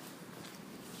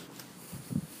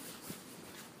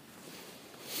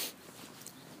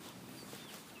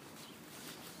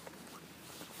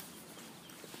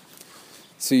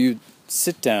 So you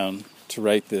sit down to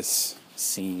write this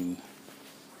scene.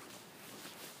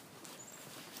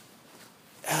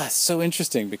 It's so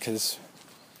interesting because,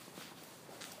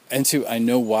 I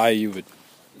know why you would,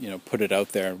 put it out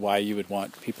there, and why you would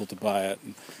want people to buy it,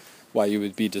 and why you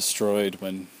would be destroyed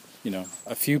when,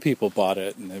 a few people bought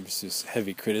it and there was this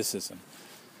heavy criticism.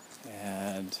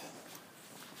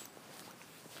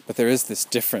 But there is this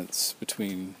difference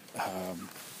between,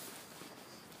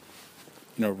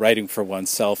 writing for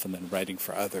oneself and then writing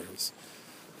for others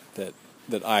that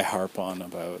I harp on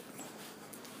about.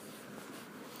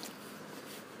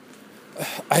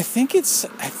 I think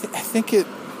it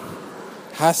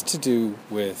has to do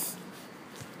with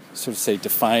sort of say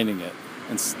defining it,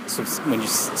 and sort of when you're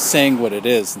saying what it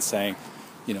is and saying,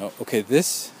 okay,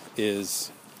 this is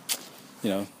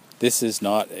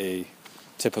not a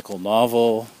typical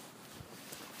novel,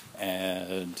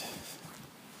 and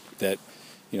that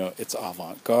it's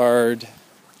avant-garde.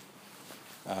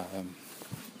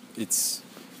 It's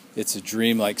a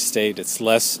dreamlike state. It's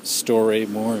less story,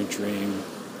 more dream.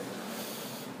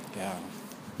 Yeah.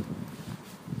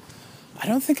 I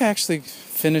don't think I actually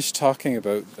finished talking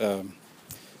about the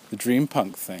dream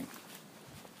punk thing.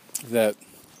 That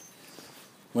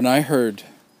when I heard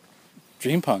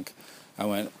dream punk, I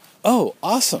went, oh,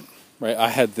 awesome, right? I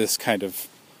had this kind of,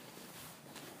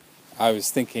 I was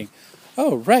thinking,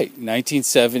 oh, right,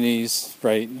 1970s,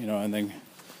 right, and then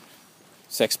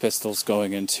Sex Pistols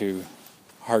going into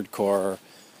hardcore,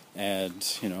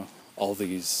 and, all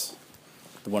these,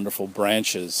 the wonderful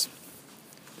branches.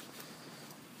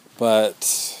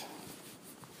 But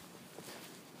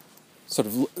sort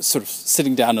of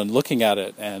sitting down and looking at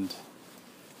it, and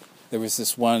there was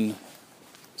this one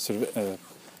sort of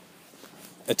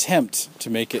attempt to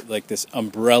make it like this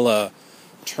umbrella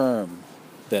term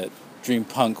that dream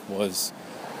punk was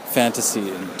fantasy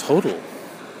in total.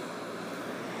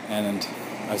 And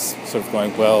I was sort of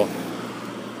going, well,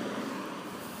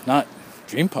 not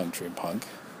dream punk.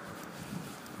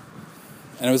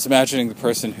 And I was imagining the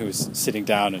person who was sitting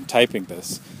down and typing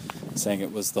this, saying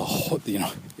it was the whole,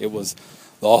 it was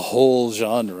the whole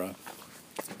genre.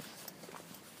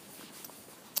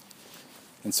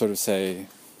 And sort of say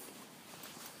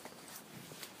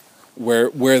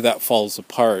where that falls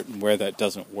apart and where that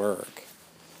doesn't work.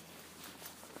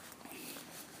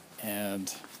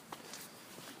 And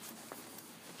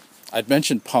I'd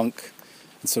mentioned punk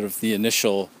and sort of the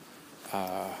initial,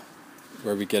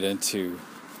 where we get into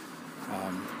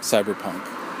cyberpunk,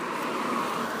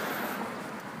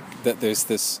 that there's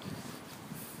this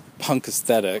punk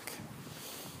aesthetic,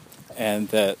 and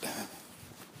that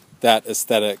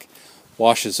aesthetic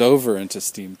washes over into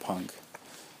steampunk,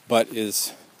 but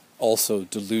is also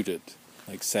diluted.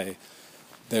 Like, say,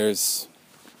 there's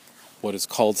what is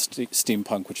called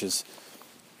steampunk, which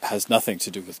has nothing to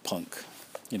do with punk.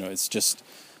 It's just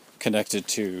connected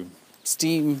to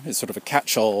steam. It's sort of a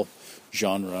catch-all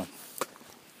genre.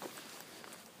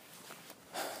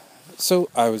 So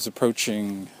I was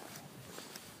approaching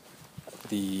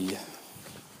the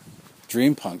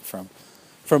dream punk from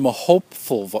a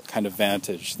hopeful kind of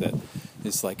vantage that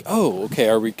is like, oh, okay,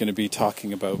 are we going to be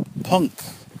talking about punk,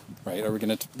 right? Are we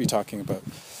going to be talking about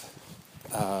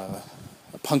a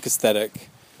punk aesthetic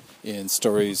in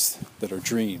stories that are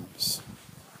dreams?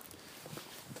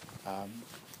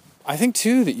 I think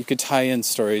too that you could tie in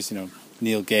stories,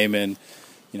 Neil Gaiman,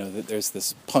 that there's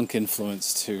this punk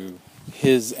influence to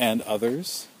his and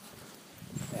others,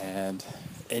 and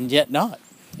yet not.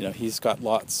 He's got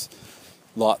lots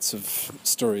of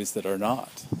stories that are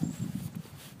not.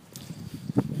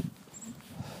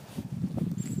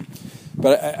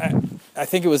 But I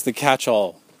think it was the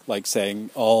catch-all, like saying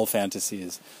all fantasy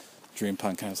is dream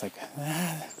punk, and I was like,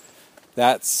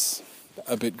 that's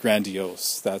a bit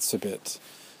grandiose. That's a bit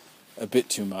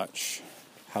too much.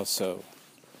 How so?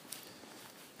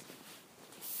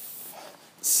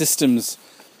 Systems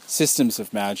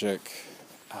of magic.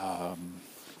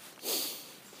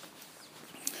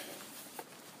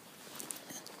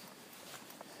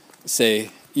 Say,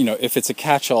 if it's a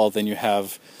catch-all, then you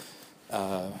have,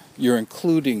 you're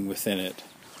including within it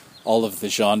all of the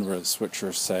genres which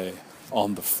are, say,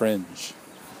 on the fringe.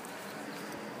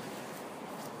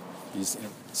 These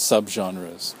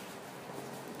subgenres.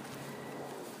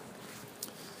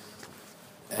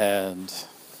 And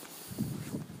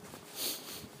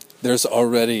there's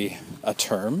already a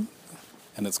term,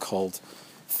 and it's called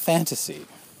fantasy,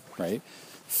 right?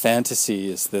 Fantasy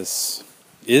is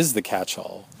the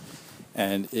catch-all,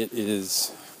 and it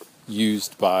is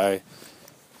used by,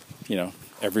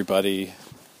 everybody.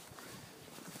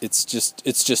 It's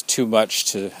just too much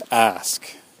to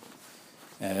ask,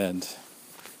 and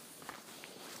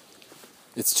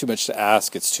it's too much to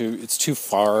ask. It's too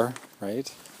far,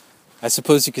 right? I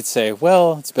suppose you could say,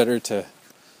 well, it's better to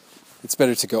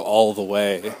go all the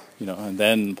way, and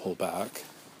then pull back.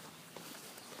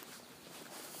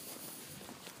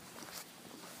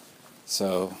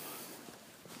 So,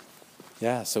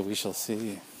 yeah, so we shall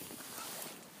see.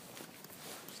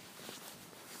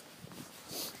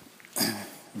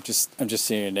 I'm just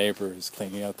seeing a neighbor who's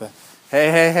cleaning out the,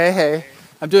 hey,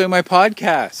 I'm doing my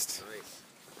podcast. Nice.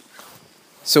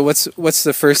 So what's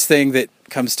the first thing that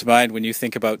comes to mind when you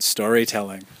think about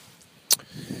storytelling?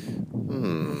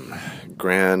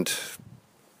 Grand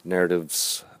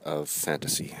narratives of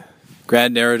fantasy.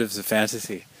 Grand narratives of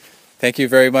fantasy. Thank you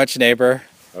very much, neighbor.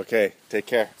 Okay, take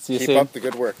care. See you Keep soon. up the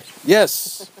good work.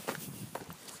 Yes.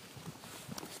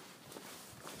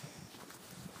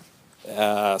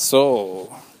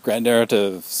 So, grand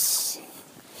narratives.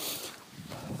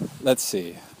 Let's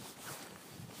see.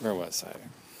 Where was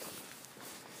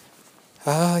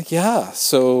I?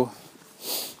 So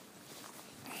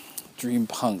dream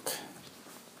punk.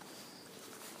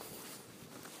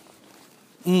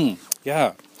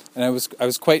 Yeah. And I was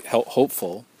quite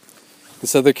hopeful.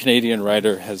 This other Canadian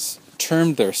writer has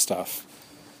termed their stuff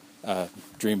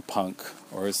dream punk,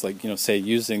 or is like, say,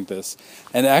 using this,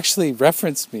 and actually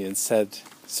referenced me and say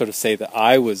that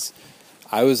I was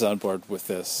on board with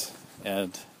this,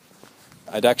 and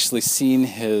I'd actually seen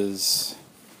his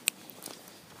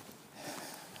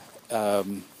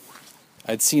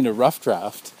I'd seen a rough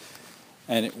draft,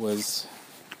 and it was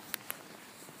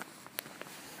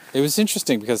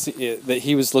interesting because that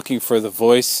he was looking for the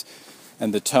voice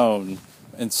and the tone,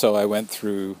 and so I went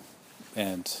through,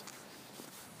 and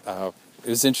it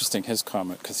was interesting, his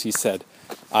comment, because he said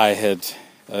I had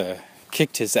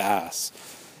kicked his ass,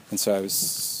 and so I was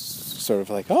sort of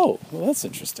like, oh, well, that's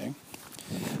interesting.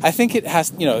 I think it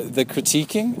has, the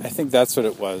critiquing, I think that's what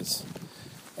it was,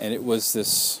 and it was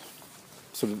this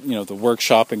sort of, the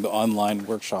workshopping, the online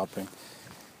workshopping,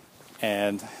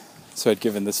 and so I'd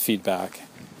given this feedback,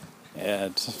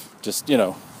 and just,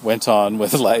 went on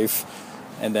with life,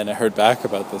 and then I heard back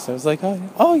about this. I was like,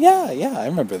 oh yeah, I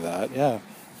remember that, yeah.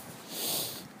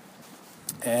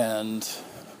 And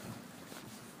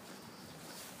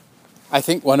I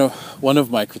think one of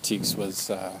my critiques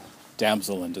was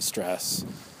damsel in distress,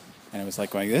 and I was like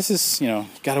going, this is, you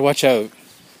got to watch out.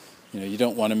 You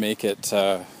don't want to make it.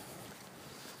 You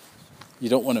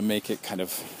don't want to make it kind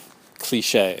of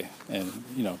cliche and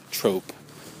trope.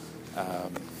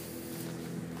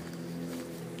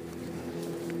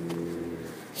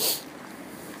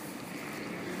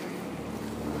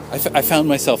 I found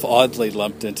myself oddly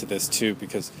lumped into this too,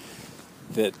 because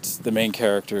that the main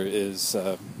character has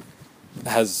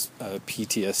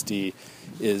PTSD,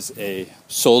 is a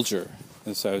soldier,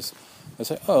 and so I was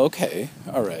like, oh, okay,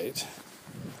 all right.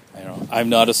 I'm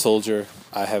not a soldier.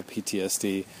 I have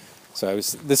PTSD, so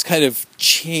this kind of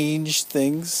changed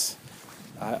things.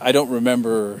 I don't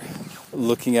remember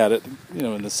looking at it,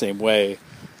 in the same way.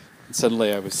 And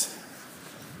suddenly I was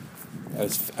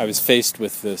I was faced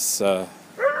with this.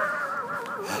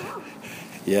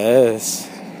 Yes.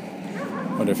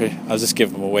 Wonder if I'll just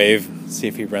give him a wave, see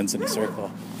if he runs in a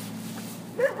circle.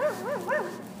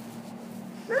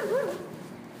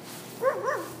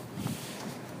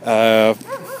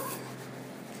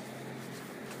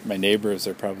 My neighbors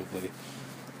are probably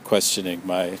questioning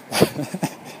my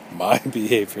my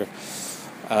behavior,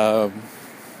 but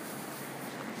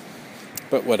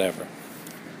whatever.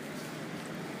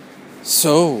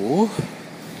 So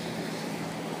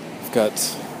I've got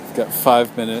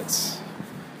 5 minutes.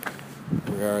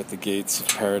 We are at the gates of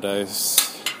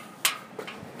paradise.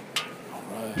 All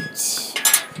right.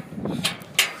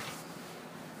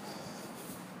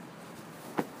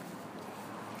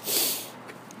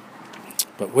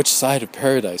 But which side of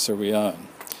paradise are we on?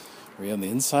 Are we on the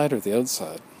inside or the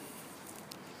outside?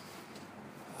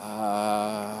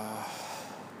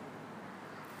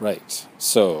 Right.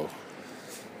 So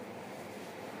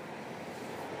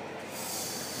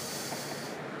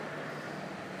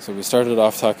we started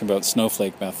off talking about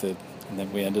Snowflake Method, and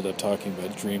then we ended up talking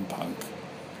about Dream Punk.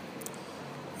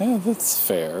 Yeah, that's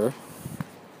fair.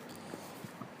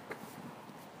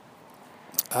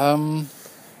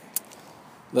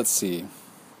 Let's see.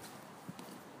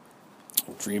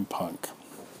 Dream Punk.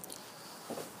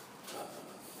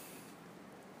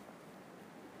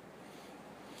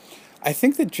 I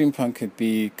think that Dream Punk could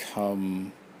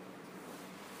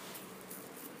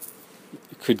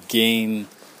gain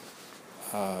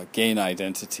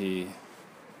identity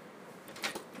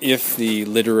if the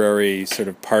literary sort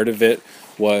of part of it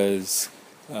was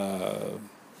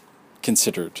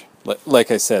considered. Like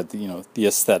I said, the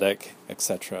aesthetic,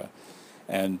 etc.,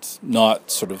 and not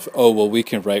sort of, oh, well, we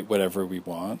can write whatever we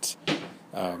want.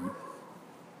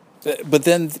 But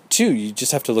then, too, you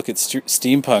just have to look at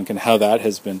steampunk and how that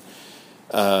has been,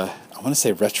 I want to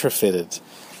say retrofitted,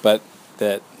 but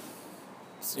that,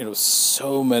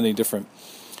 so many different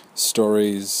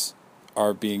stories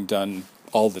are being done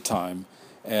all the time.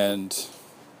 And,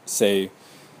 say,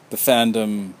 the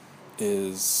fandom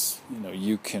is,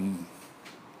 you can,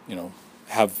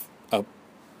 have a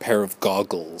pair of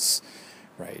goggles,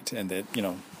 right? And that,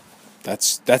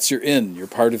 that's your in. You're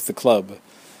part of the club.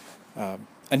 I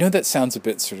know that sounds a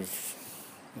bit sort of,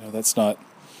 that's not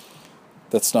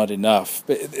enough.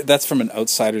 But that's from an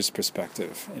outsider's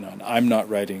perspective, and I'm not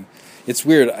writing. It's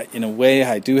weird. In a way,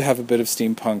 I do have a bit of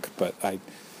steampunk, but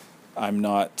I'm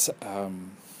not.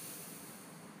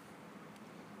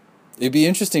 It'd be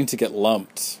interesting to get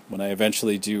lumped when I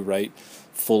eventually do write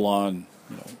full on,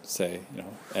 say,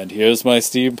 and here's my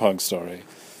steampunk story.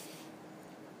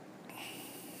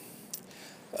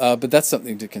 But that's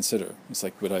something to consider. It's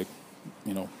like, would I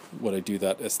do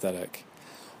that aesthetic?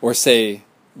 Or say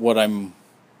the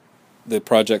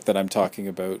project that I'm talking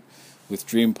about with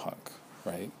Dream Punk,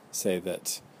 right? Say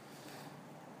that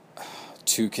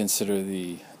to consider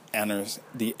the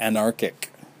anarchic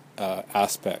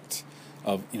aspect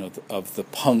of of the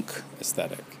punk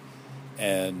aesthetic,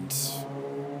 and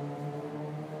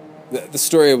the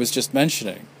story I was just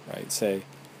mentioning, right? Say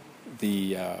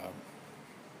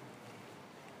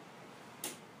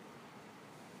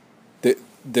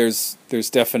there's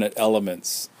definite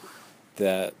elements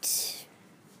that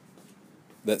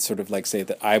sort of like, say,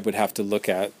 that I would have to look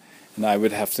at, and I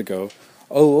would have to go,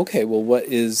 oh, okay, well, what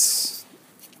is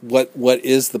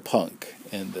the punk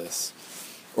in this,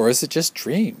 or is it just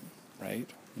dream, right?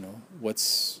 What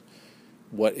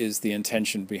is the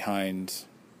intention behind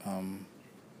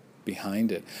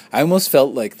it? I almost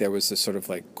felt like there was a sort of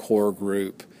like core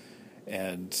group,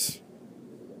 and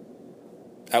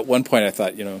at one point I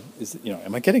thought, am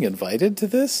I getting invited to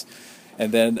this?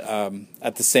 And then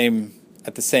at the same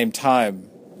time,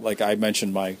 like I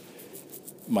mentioned my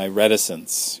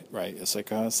reticence, right? It's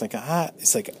like I'm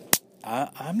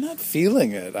not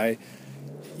feeling it.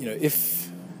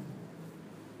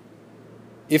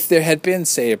 If there had been,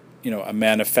 say, a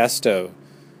manifesto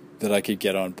that I could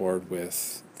get on board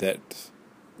with that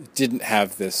didn't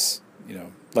have this,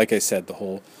 like I said, the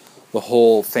whole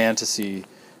fantasy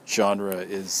genre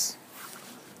is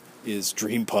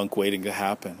dream punk waiting to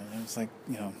happen. And I was like,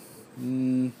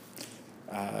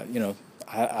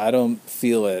 I don't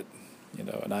feel it,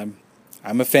 and I'm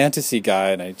a fantasy guy,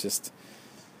 and I just,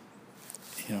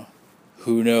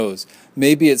 who knows?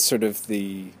 Maybe it's sort of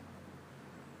the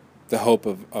hope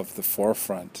of the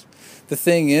forefront. The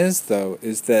thing is, though,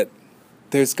 is that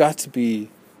there's got to be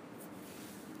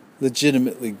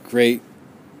legitimately great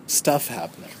stuff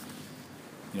happening.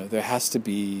 There has to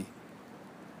be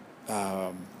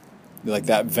like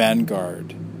that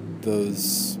vanguard,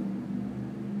 those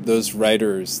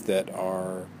writers that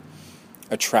are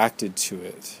attracted to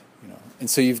it, And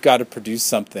so you've got to produce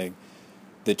something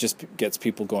that just gets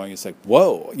people going. It's like,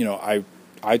 whoa,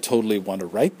 I totally want to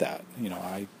write that.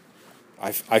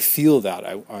 I feel that.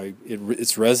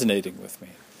 It's resonating with me.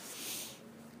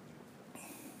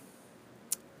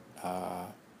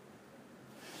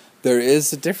 There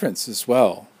is a difference as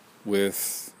well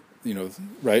with,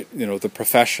 the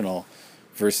professional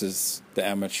versus the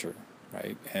amateur,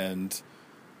 right? And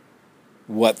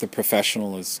what the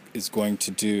professional is going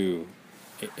to do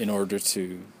in order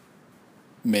to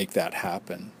make that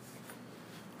happen.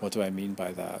 What do I mean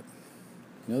by that?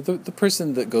 The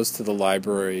person that goes to the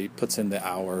library, puts in the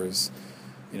hours,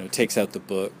 takes out the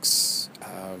books,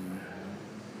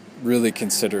 really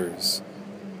considers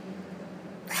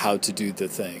how to do the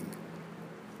thing.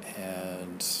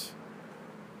 And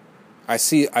I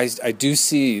do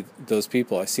see those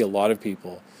people. I see a lot of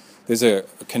people. There's a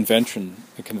convention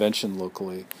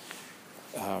locally,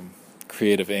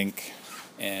 Creative Inc.,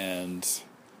 and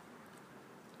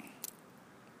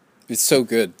it's so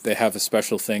good. They have a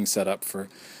special thing set up for,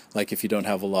 like, if you don't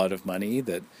have a lot of money,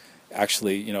 that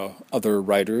actually, other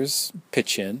writers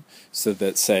pitch in, so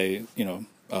that, say,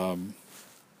 a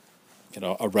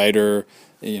writer,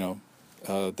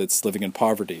 that's living in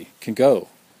poverty can go,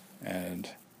 and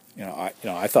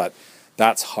I thought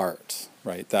that's heart,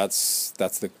 right? That's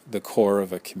the core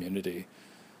of a community.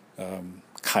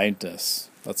 Kindness.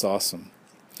 That's awesome.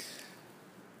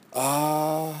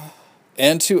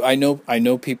 And I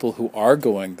know people who are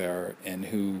going there and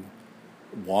who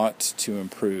want to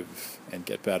improve and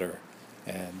get better,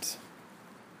 and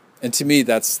to me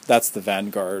that's the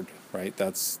vanguard, right?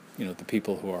 That's the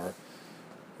people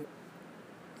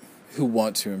who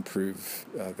want to improve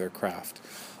their craft.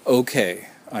 Okay,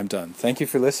 I'm done. Thank you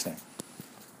for listening.